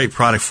a great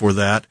product for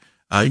that.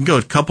 You can go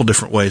a couple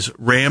different ways.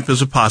 Ramp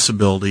is a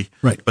possibility.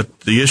 Right. But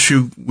the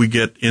issue we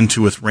get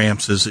into with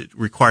ramps is it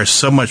requires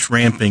so much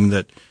ramping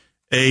that,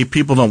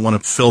 people don't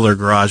want to fill their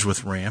garage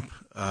with ramp,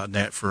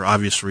 for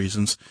obvious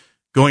reasons.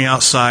 Going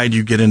outside,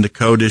 you get into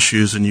code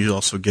issues, and you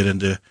also get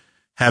into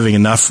having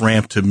enough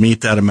ramp to meet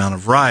that amount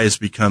of rise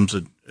becomes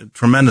a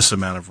tremendous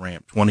amount of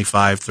ramp,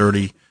 25,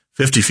 30,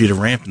 50 feet of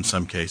ramp in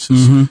some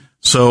cases. Mm-hmm.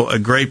 So a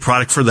great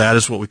product for that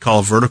is what we call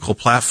a vertical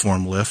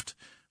platform lift,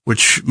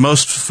 which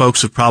most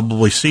folks have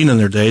probably seen in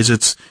their days.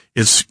 It's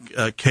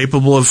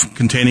capable of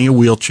containing a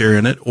wheelchair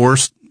in it or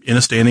in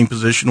a standing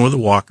position with a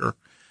walker.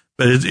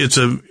 But it's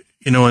in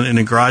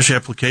a garage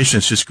application,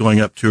 it's just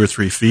going up 2 or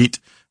 3 feet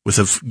with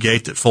a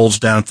gate that folds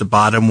down at the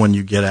bottom when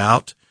you get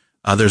out.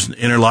 There's an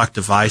interlock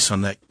device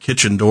on that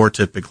kitchen door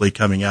typically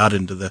coming out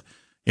into the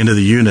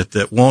unit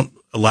that won't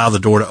allow the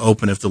door to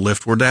open if the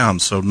lift were down.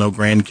 So no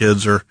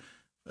grandkids or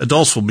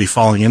adults will be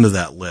falling into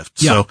that lift.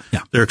 Yeah, so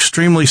they're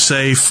extremely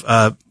safe,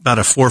 about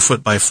a 4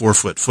 foot by 4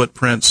 foot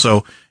footprint.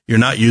 So you're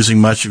not using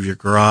much of your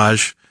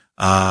garage.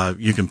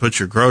 You can put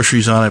your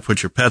groceries on it,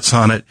 put your pets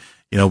on it,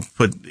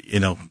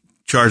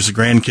 charge the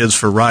grandkids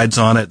for rides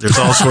on it. There's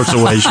all sorts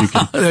of ways you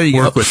can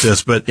work with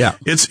this, but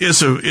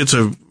it's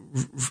a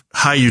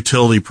high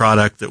utility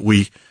product that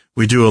we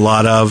do a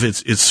lot of.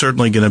 It's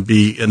certainly going to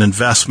be an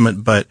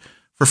investment, but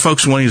for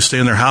folks wanting to stay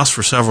in their house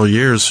for several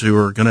years who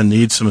are going to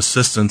need some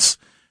assistance,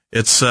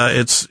 it's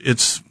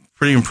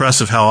pretty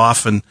impressive how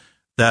often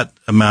that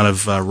amount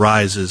of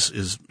rise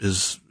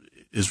is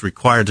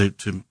required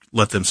to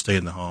let them stay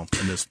in the home,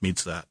 and this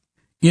meets that.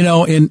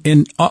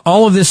 In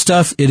all of this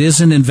stuff, it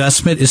is an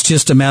investment. It's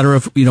just a matter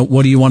of,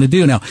 what do you want to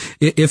do? Now,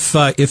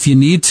 if you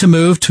need to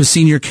move to a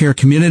senior care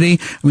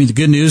community, the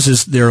good news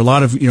is there are a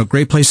lot of,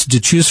 great places to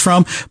choose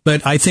from,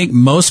 but I think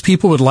most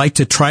people would like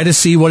to try to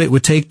see what it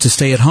would take to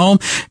stay at home.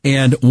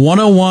 And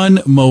 101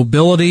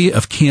 Mobility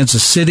of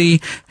Kansas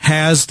City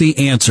has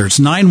the answers.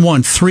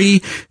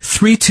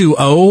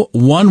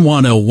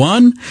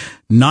 913-320-1101.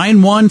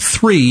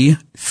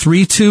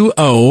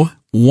 913-320-1101.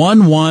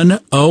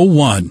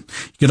 1101. You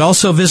could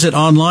also visit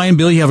online.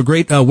 Bill, you have a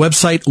great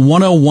website,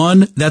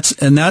 101.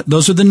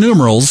 Those are the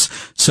numerals.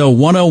 So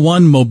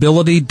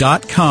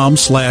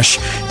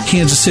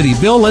 101mobility.com/Kansas City.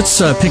 Bill,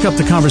 let's pick up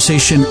the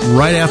conversation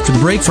right after the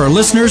break. For our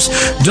listeners,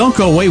 don't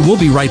go away. We'll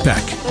be right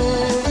back.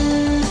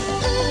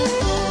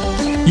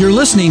 You're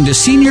listening to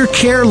Senior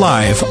Care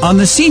Live on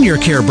the Senior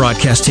Care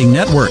Broadcasting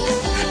Network.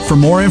 For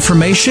more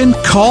information,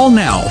 call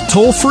now,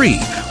 toll free,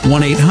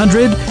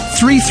 1-800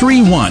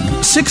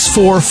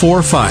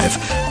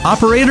 1-800-331-6445.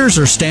 Operators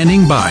are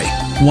standing by.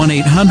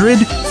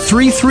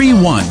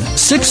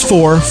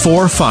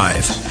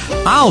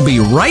 1-800-331-6445. I'll be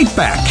right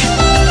back.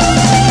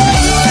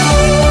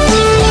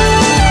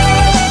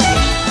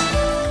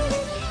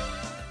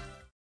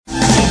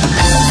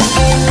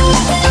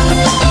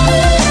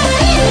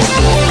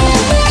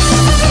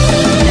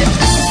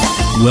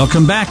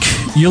 Welcome back.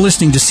 You're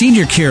listening to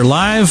Senior Care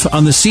Live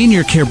on the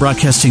Senior Care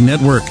Broadcasting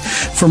Network.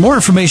 For more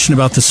information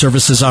about the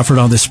services offered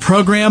on this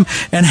program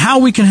and how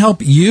we can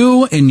help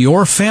you and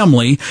your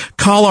family,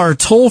 call our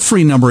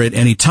toll-free number at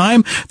any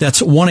time.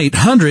 That's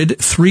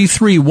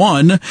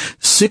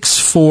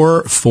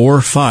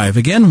 1-800-331-6445.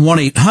 Again,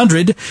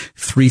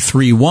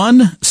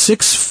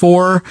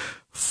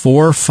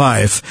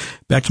 1-800-331-6445.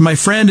 Back to my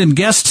friend and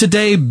guest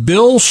today,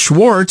 Bill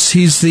Schwartz.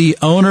 He's the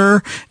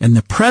owner and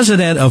the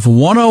president of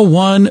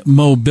 101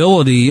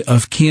 Mobility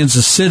of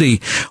Kansas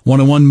City.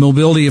 101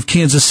 Mobility of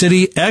Kansas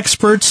City,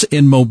 experts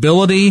in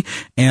mobility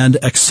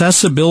and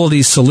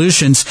accessibility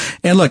solutions.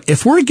 And look,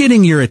 if we're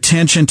getting your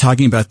attention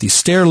talking about these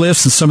stair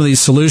lifts and some of these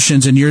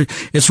solutions, and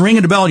it's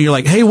ringing a bell and you're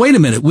like, hey, wait a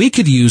minute, we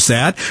could use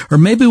that, or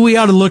maybe we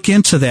ought to look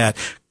into that.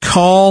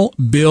 Call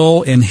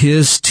Bill and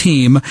his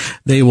team.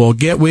 They will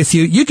get with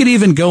you. You could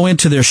even go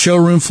into their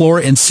showroom floor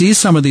and see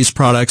some of these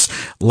products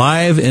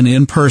live and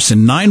in person.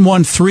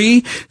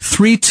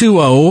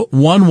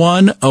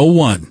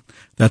 913-320-1101.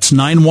 That's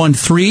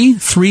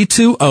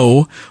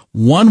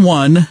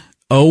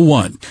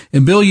 913-320-1101.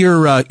 And Bill,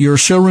 your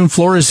showroom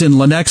floor is in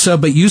Lenexa,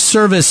 but you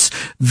service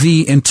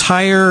the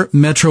entire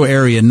metro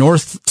area,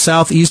 north,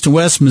 south, east, and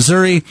west,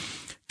 Missouri,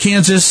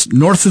 Kansas,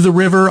 north of the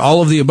river,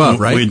 all of the above,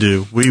 right? We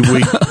do. We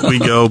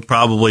go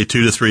probably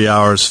 2 to 3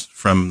 hours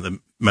from the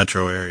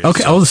metro area.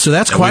 Okay. So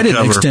that's quite an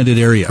extended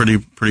area.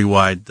 Pretty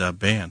wide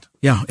band.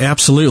 Yeah,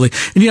 absolutely.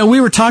 And we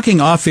were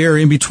talking off air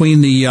in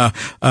between the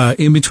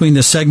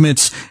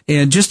segments,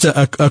 and just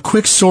a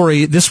quick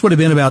story. This would have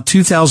been about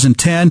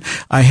 2010.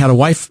 I had a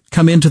wife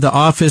come into the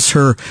office.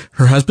 Her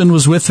husband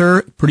was with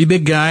her, pretty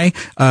big guy,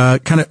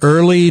 kind of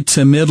early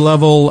to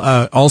mid-level,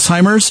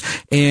 Alzheimer's.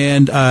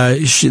 And,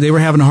 they were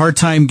having a hard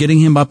time getting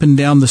him up and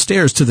down the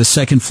stairs to the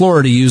second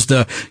floor to use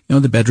the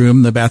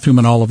bedroom, the bathroom,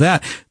 and all of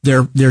that.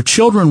 Their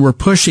children were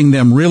pushing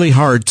them really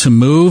hard to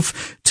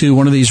move to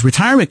one of these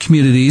retirement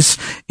communities,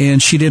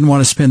 and she didn't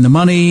want to spend the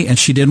money, and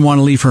she didn't want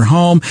to leave her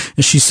home.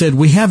 And she said,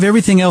 we have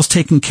everything else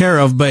taken care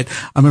of, but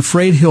I'm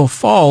afraid he'll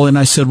fall. And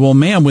I said, well,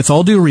 ma'am, with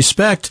all due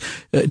respect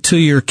to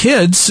your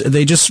kids,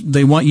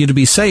 they want you to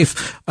be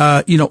safe.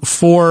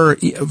 For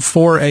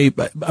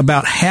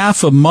about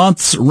half a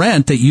month's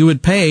rent that you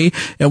would pay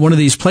at one of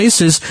these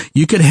places,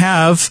 you could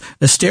have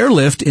a stair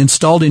lift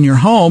installed in your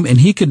home, and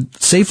he could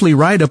safely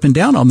ride up and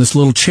down on this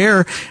little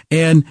chair,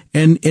 and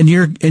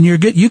you're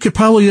good. You could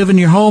probably live in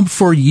your home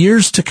for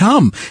years to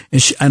come.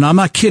 And I'm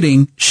not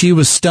kidding. She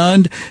was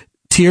stunned.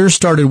 Tears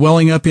started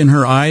welling up in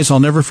her eyes. I'll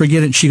never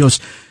forget it. She goes,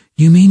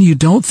 you mean you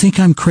don't think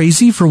I'm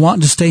crazy for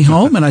wanting to stay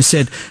home? And I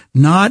said,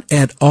 not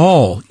at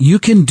all. You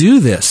can do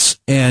this.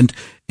 And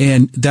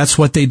that's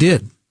what they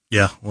did.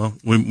 Yeah. Well,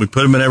 we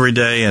put them in every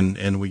day,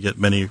 and we get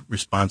many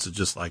responses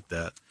just like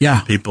that.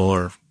 Yeah. People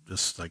are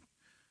just like,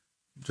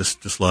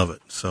 just love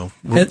it. So,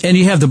 and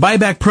you have the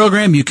buyback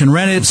program. You can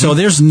rent it. Mm-hmm. So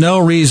there's no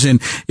reason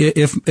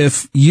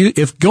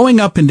if going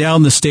up and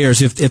down the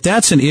stairs, if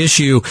that's an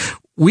issue,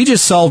 we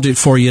just solved it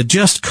for you.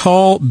 Just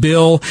call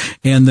Bill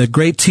and the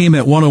great team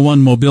at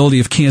 101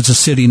 Mobility of Kansas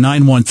City,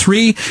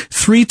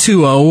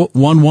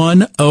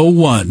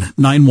 913-320-1101.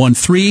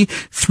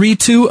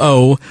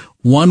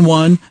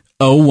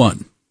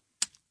 913-320-1101.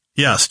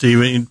 Yeah,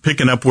 Steve,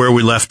 picking up where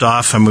we left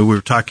off, I mean, we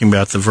were talking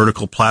about the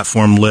vertical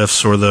platform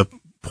lifts, or the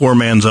poor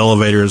man's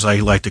elevators, I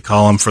like to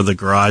call them, for the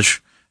garage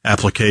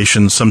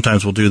applications.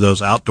 Sometimes we'll do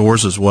those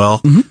outdoors as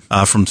well,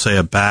 from, say,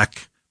 a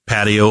back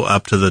patio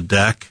up to the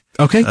deck.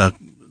 Okay.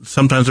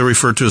 Sometimes they're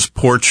referred to as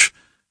porch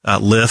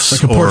lifts,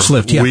 like a porch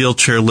lift, yeah.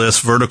 Wheelchair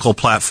lifts, vertical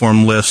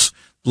platform lifts.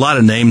 A lot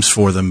of names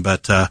for them,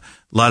 but a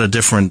lot of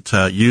different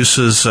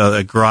uses,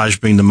 a garage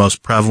being the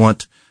most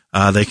prevalent.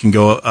 They can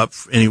go up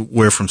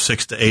anywhere from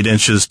 6 to 8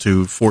 inches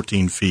to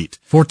 14 feet.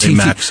 14 feet.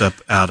 They max up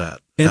out at.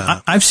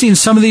 And I've seen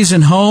some of these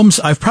in homes.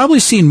 I've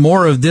probably seen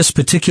more of this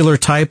particular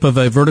type of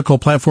a vertical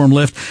platform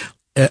lift.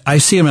 I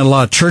see them at a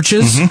lot of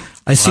churches. Mm-hmm.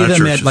 I see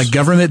them at like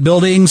government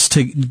buildings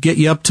to get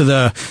you up to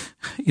the,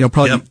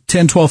 probably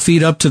 10, 12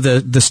 feet up to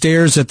the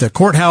stairs at the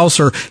courthouse,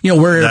 or,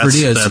 wherever it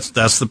is.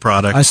 That's the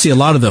product. I see a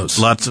lot of those.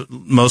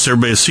 Most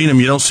everybody has seen them.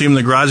 You don't see them in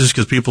the garages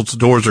because people's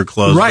doors are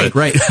closed. Right.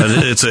 But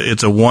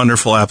it's a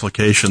wonderful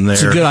application there.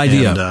 It's a good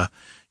idea. And,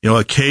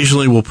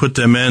 occasionally we'll put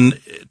them in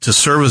to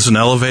serve as an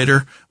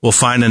elevator. We'll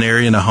find an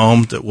area in a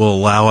home that will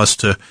allow us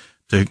to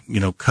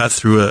cut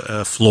through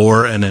a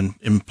floor and then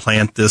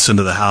implant this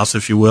into the house,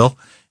 if you will,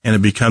 and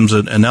it becomes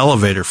an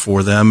elevator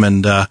for them.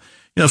 And,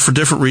 for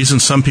different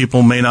reasons, some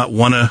people may not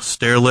want a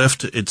stair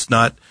lift. It's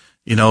not,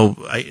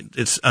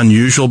 it's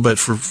unusual, but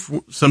for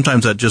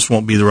sometimes that just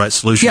won't be the right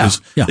solution,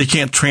 because they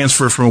can't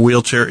transfer from a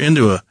wheelchair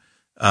into a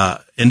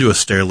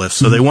stair lift.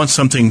 So they want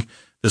something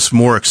that's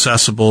more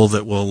accessible,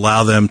 that will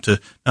allow them to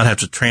not have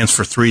to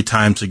transfer 3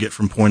 times to get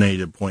from point A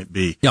to point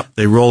B. Yep.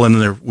 They roll into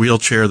their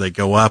wheelchair, they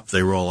go up,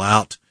 they roll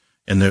out,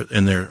 and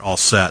they're all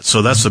set.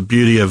 So that's the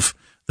beauty of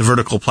the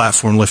vertical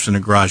platform lift in the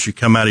garage. You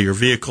come out of your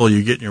vehicle,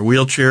 you get in your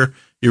wheelchair,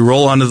 you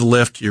roll onto the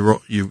lift,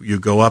 you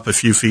go up a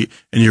few feet,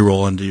 and you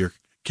roll into your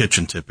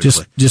kitchen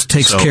typically. Just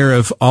takes care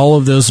of all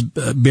of those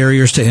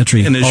barriers to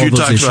entry. And as you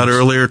talked issues about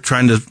earlier,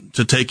 trying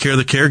to take care of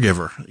the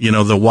caregiver. You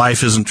know, the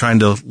wife isn't trying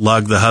to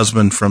lug the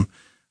husband from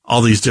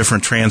all these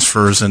different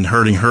transfers and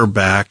hurting her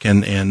back.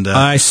 And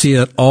I see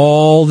it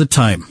all the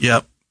time.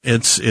 Yep.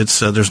 It's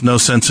there's no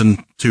sense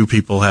in 2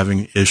 people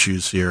having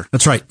issues here.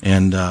 That's right.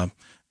 And,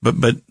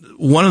 but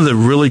one of the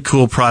really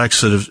cool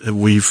products that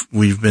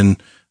we've been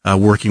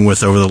working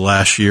with over the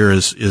last year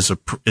is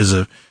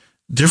a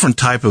different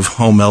type of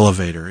home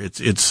elevator.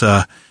 It's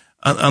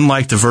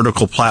unlike the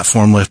vertical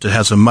platform lift, it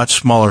has a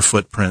much smaller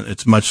footprint.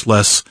 It's much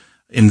less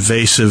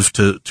invasive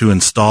to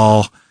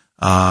install.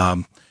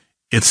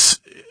 It's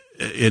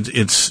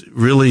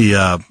really,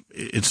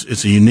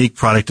 it's a unique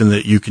product in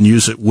that you can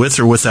use it with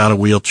or without a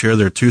wheelchair.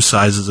 There are 2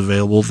 sizes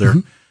available.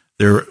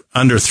 They're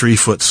under 3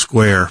 foot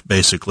square,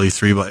 basically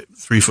 3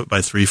 foot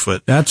by 3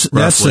 foot. That's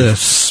a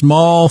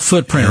small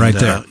footprint right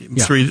there.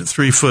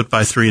 3 foot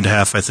by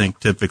 3.5, I think,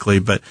 typically.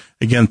 But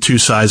again, 2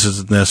 sizes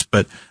in this,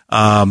 but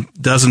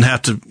doesn't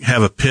have to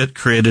have a pit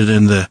created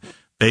in the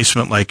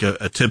basement like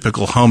a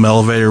typical home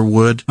elevator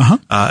would,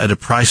 at a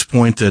price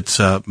point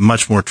that's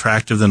much more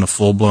attractive than a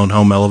full blown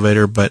home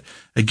elevator. But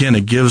again,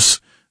 it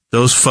gives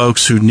those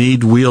folks who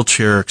need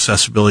wheelchair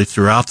accessibility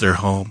throughout their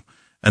home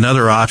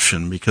another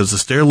option, because the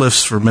stair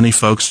lifts for many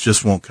folks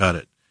just won't cut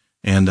it.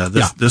 And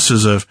this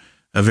is a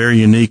very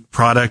unique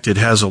product. It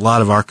has a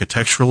lot of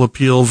architectural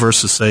appeal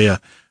versus, say, a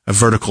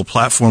vertical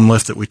platform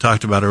lift that we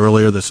talked about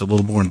earlier that's a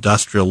little more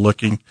industrial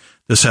looking.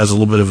 This has a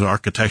little bit of an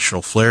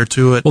architectural flair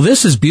to it. Well,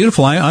 this is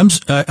beautiful.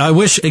 I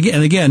wish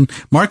again,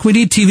 Mark, we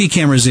need TV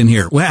cameras in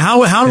here.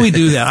 How do we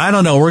do that? I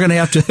don't know. We're going to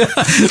have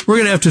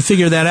to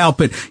figure that out.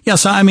 But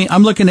yes, I mean,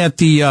 I'm looking at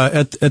the,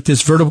 at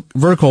this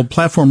vertical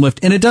platform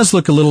lift, and it does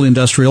look a little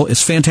industrial.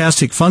 It's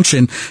fantastic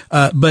function.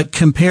 But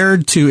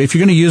compared to, if you're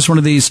going to use one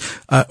of these,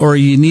 or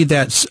you need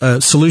that,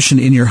 solution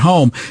in your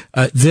home,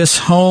 this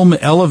home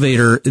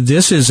elevator,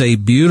 this is a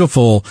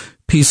beautiful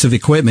piece of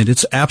equipment.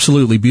 It's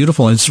absolutely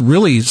beautiful, and it's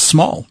really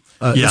small.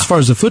 As far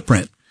as the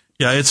footprint.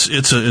 Yeah,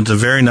 it's a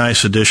very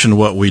nice addition to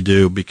what we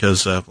do,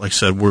 because, like I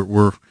said,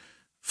 we're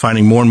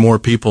finding more and more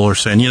people are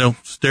saying,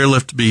 stair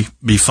lift be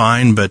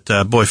fine, but,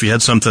 boy, if you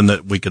had something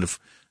that we could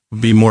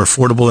be more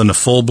affordable than a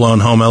full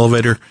blown home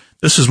elevator.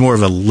 This is more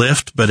of a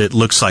lift, but it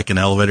looks like an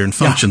elevator and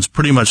functions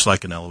pretty much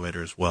like an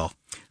elevator as well.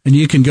 And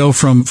you can go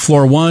from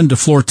floor 1 to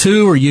floor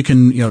 2, or you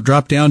can,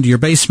 drop down to your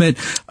basement,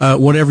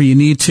 whatever you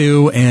need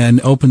to, and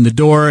open the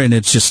door, and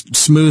it's just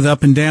smooth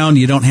up and down.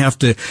 You don't have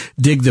to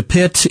dig the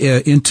pit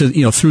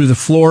into, through the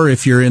floor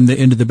if you're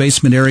into the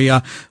basement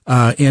area.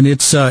 And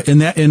it's,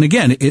 and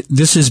again,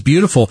 this is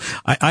beautiful.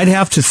 I'd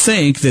have to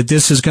think that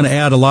this is going to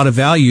add a lot of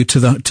value to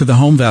the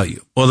home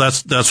value. Well,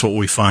 that's what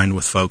we find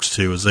with folks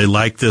too, is they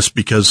like this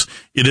because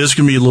it is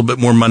going to be a little bit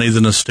more money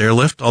than a stair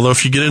lift. Although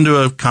if you get into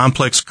a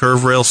complex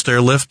curve rail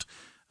stair lift,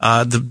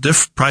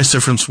 the price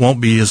difference won't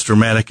be as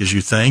dramatic as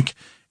you think.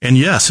 And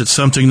yes, it's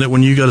something that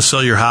when you go to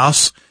sell your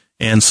house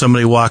and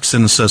somebody walks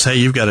in and says, "Hey,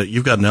 you've got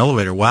an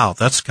elevator. Wow,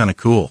 that's kind of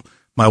cool.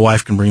 My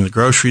wife can bring the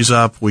groceries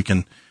up. We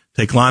can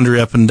take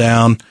laundry up and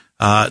down."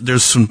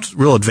 There's some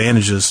real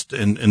advantages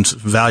and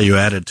value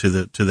added to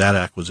that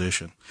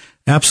acquisition.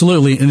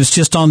 Absolutely. And it's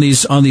just on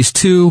these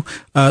two,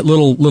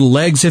 little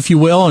legs, if you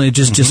will. And it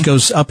just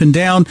goes up and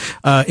down.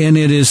 And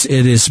it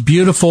is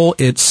beautiful.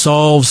 It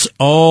solves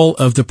all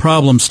of the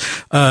problems,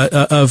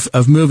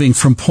 of moving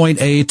from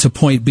point A to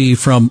point B,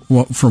 from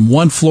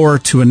one floor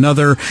to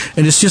another.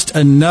 And it's just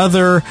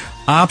another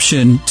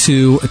option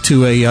to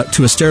a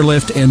stair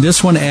lift, and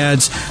this one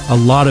adds a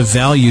lot of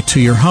value to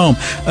your home.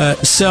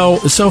 So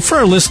for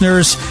our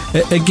listeners,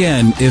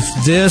 again, if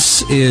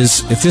this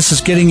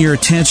is getting your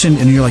attention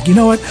and you're like, you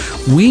know what,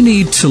 we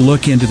need to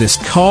look into this,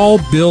 call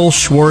Bill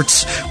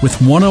Schwartz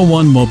with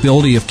 101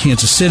 Mobility of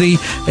Kansas City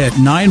at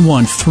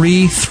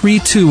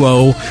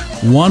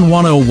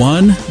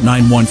 913-320-1101,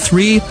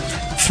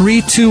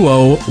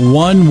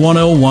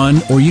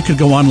 913-320-1101, or you could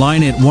go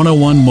online at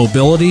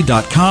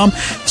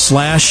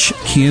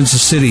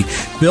 101mobility.com/Kansas City.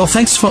 Bill,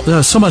 thanks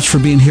so much for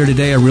being here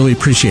today. I really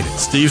appreciate it.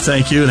 Steve,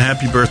 thank you, and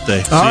happy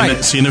birthday.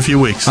 See you in a few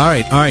weeks. All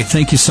right.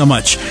 Thank you so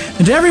much.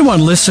 And to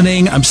everyone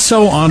listening, I'm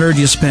so honored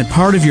you spent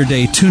part of your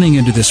day tuning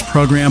into this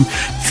program.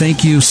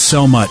 Thank you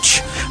so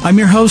much. I'm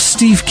your host,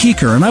 Steve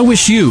Keeker, and I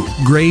wish you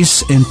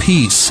grace and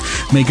peace.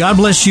 May God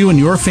bless you and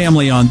your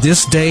family on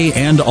this day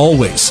and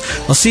always.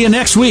 I'll see you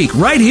next week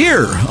right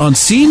here on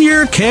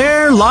Senior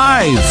Care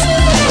Live.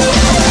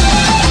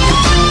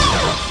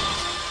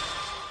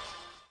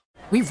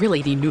 We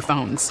really need new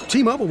phones.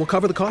 T-Mobile will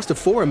cover the cost of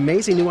 4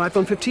 amazing new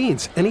iPhone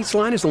 15s, and each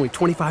line is only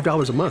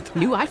 $25 a month.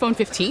 New iPhone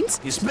 15s?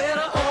 It's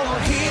better over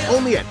here.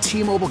 Only at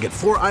T-Mobile, get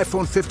 4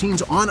 iPhone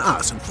 15s on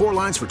us and 4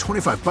 lines for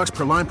 $25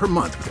 per line per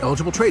month with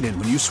eligible trade-in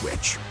when you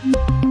switch.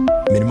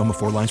 Minimum of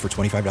 4 lines for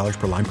 $25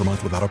 per line per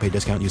month with autopay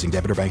discount using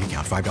debit or bank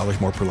account.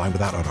 $5 more per line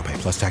without autopay,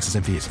 plus taxes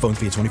and fees. Phone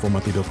fee at 24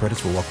 monthly bill credits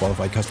for well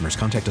qualified customers.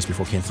 Contact us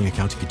before canceling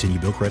account to continue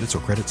bill credits or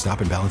credit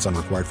stop and balance on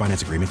required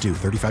finance agreement due.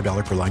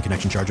 $35 per line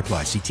connection charge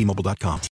applies. See T-Mobile.com.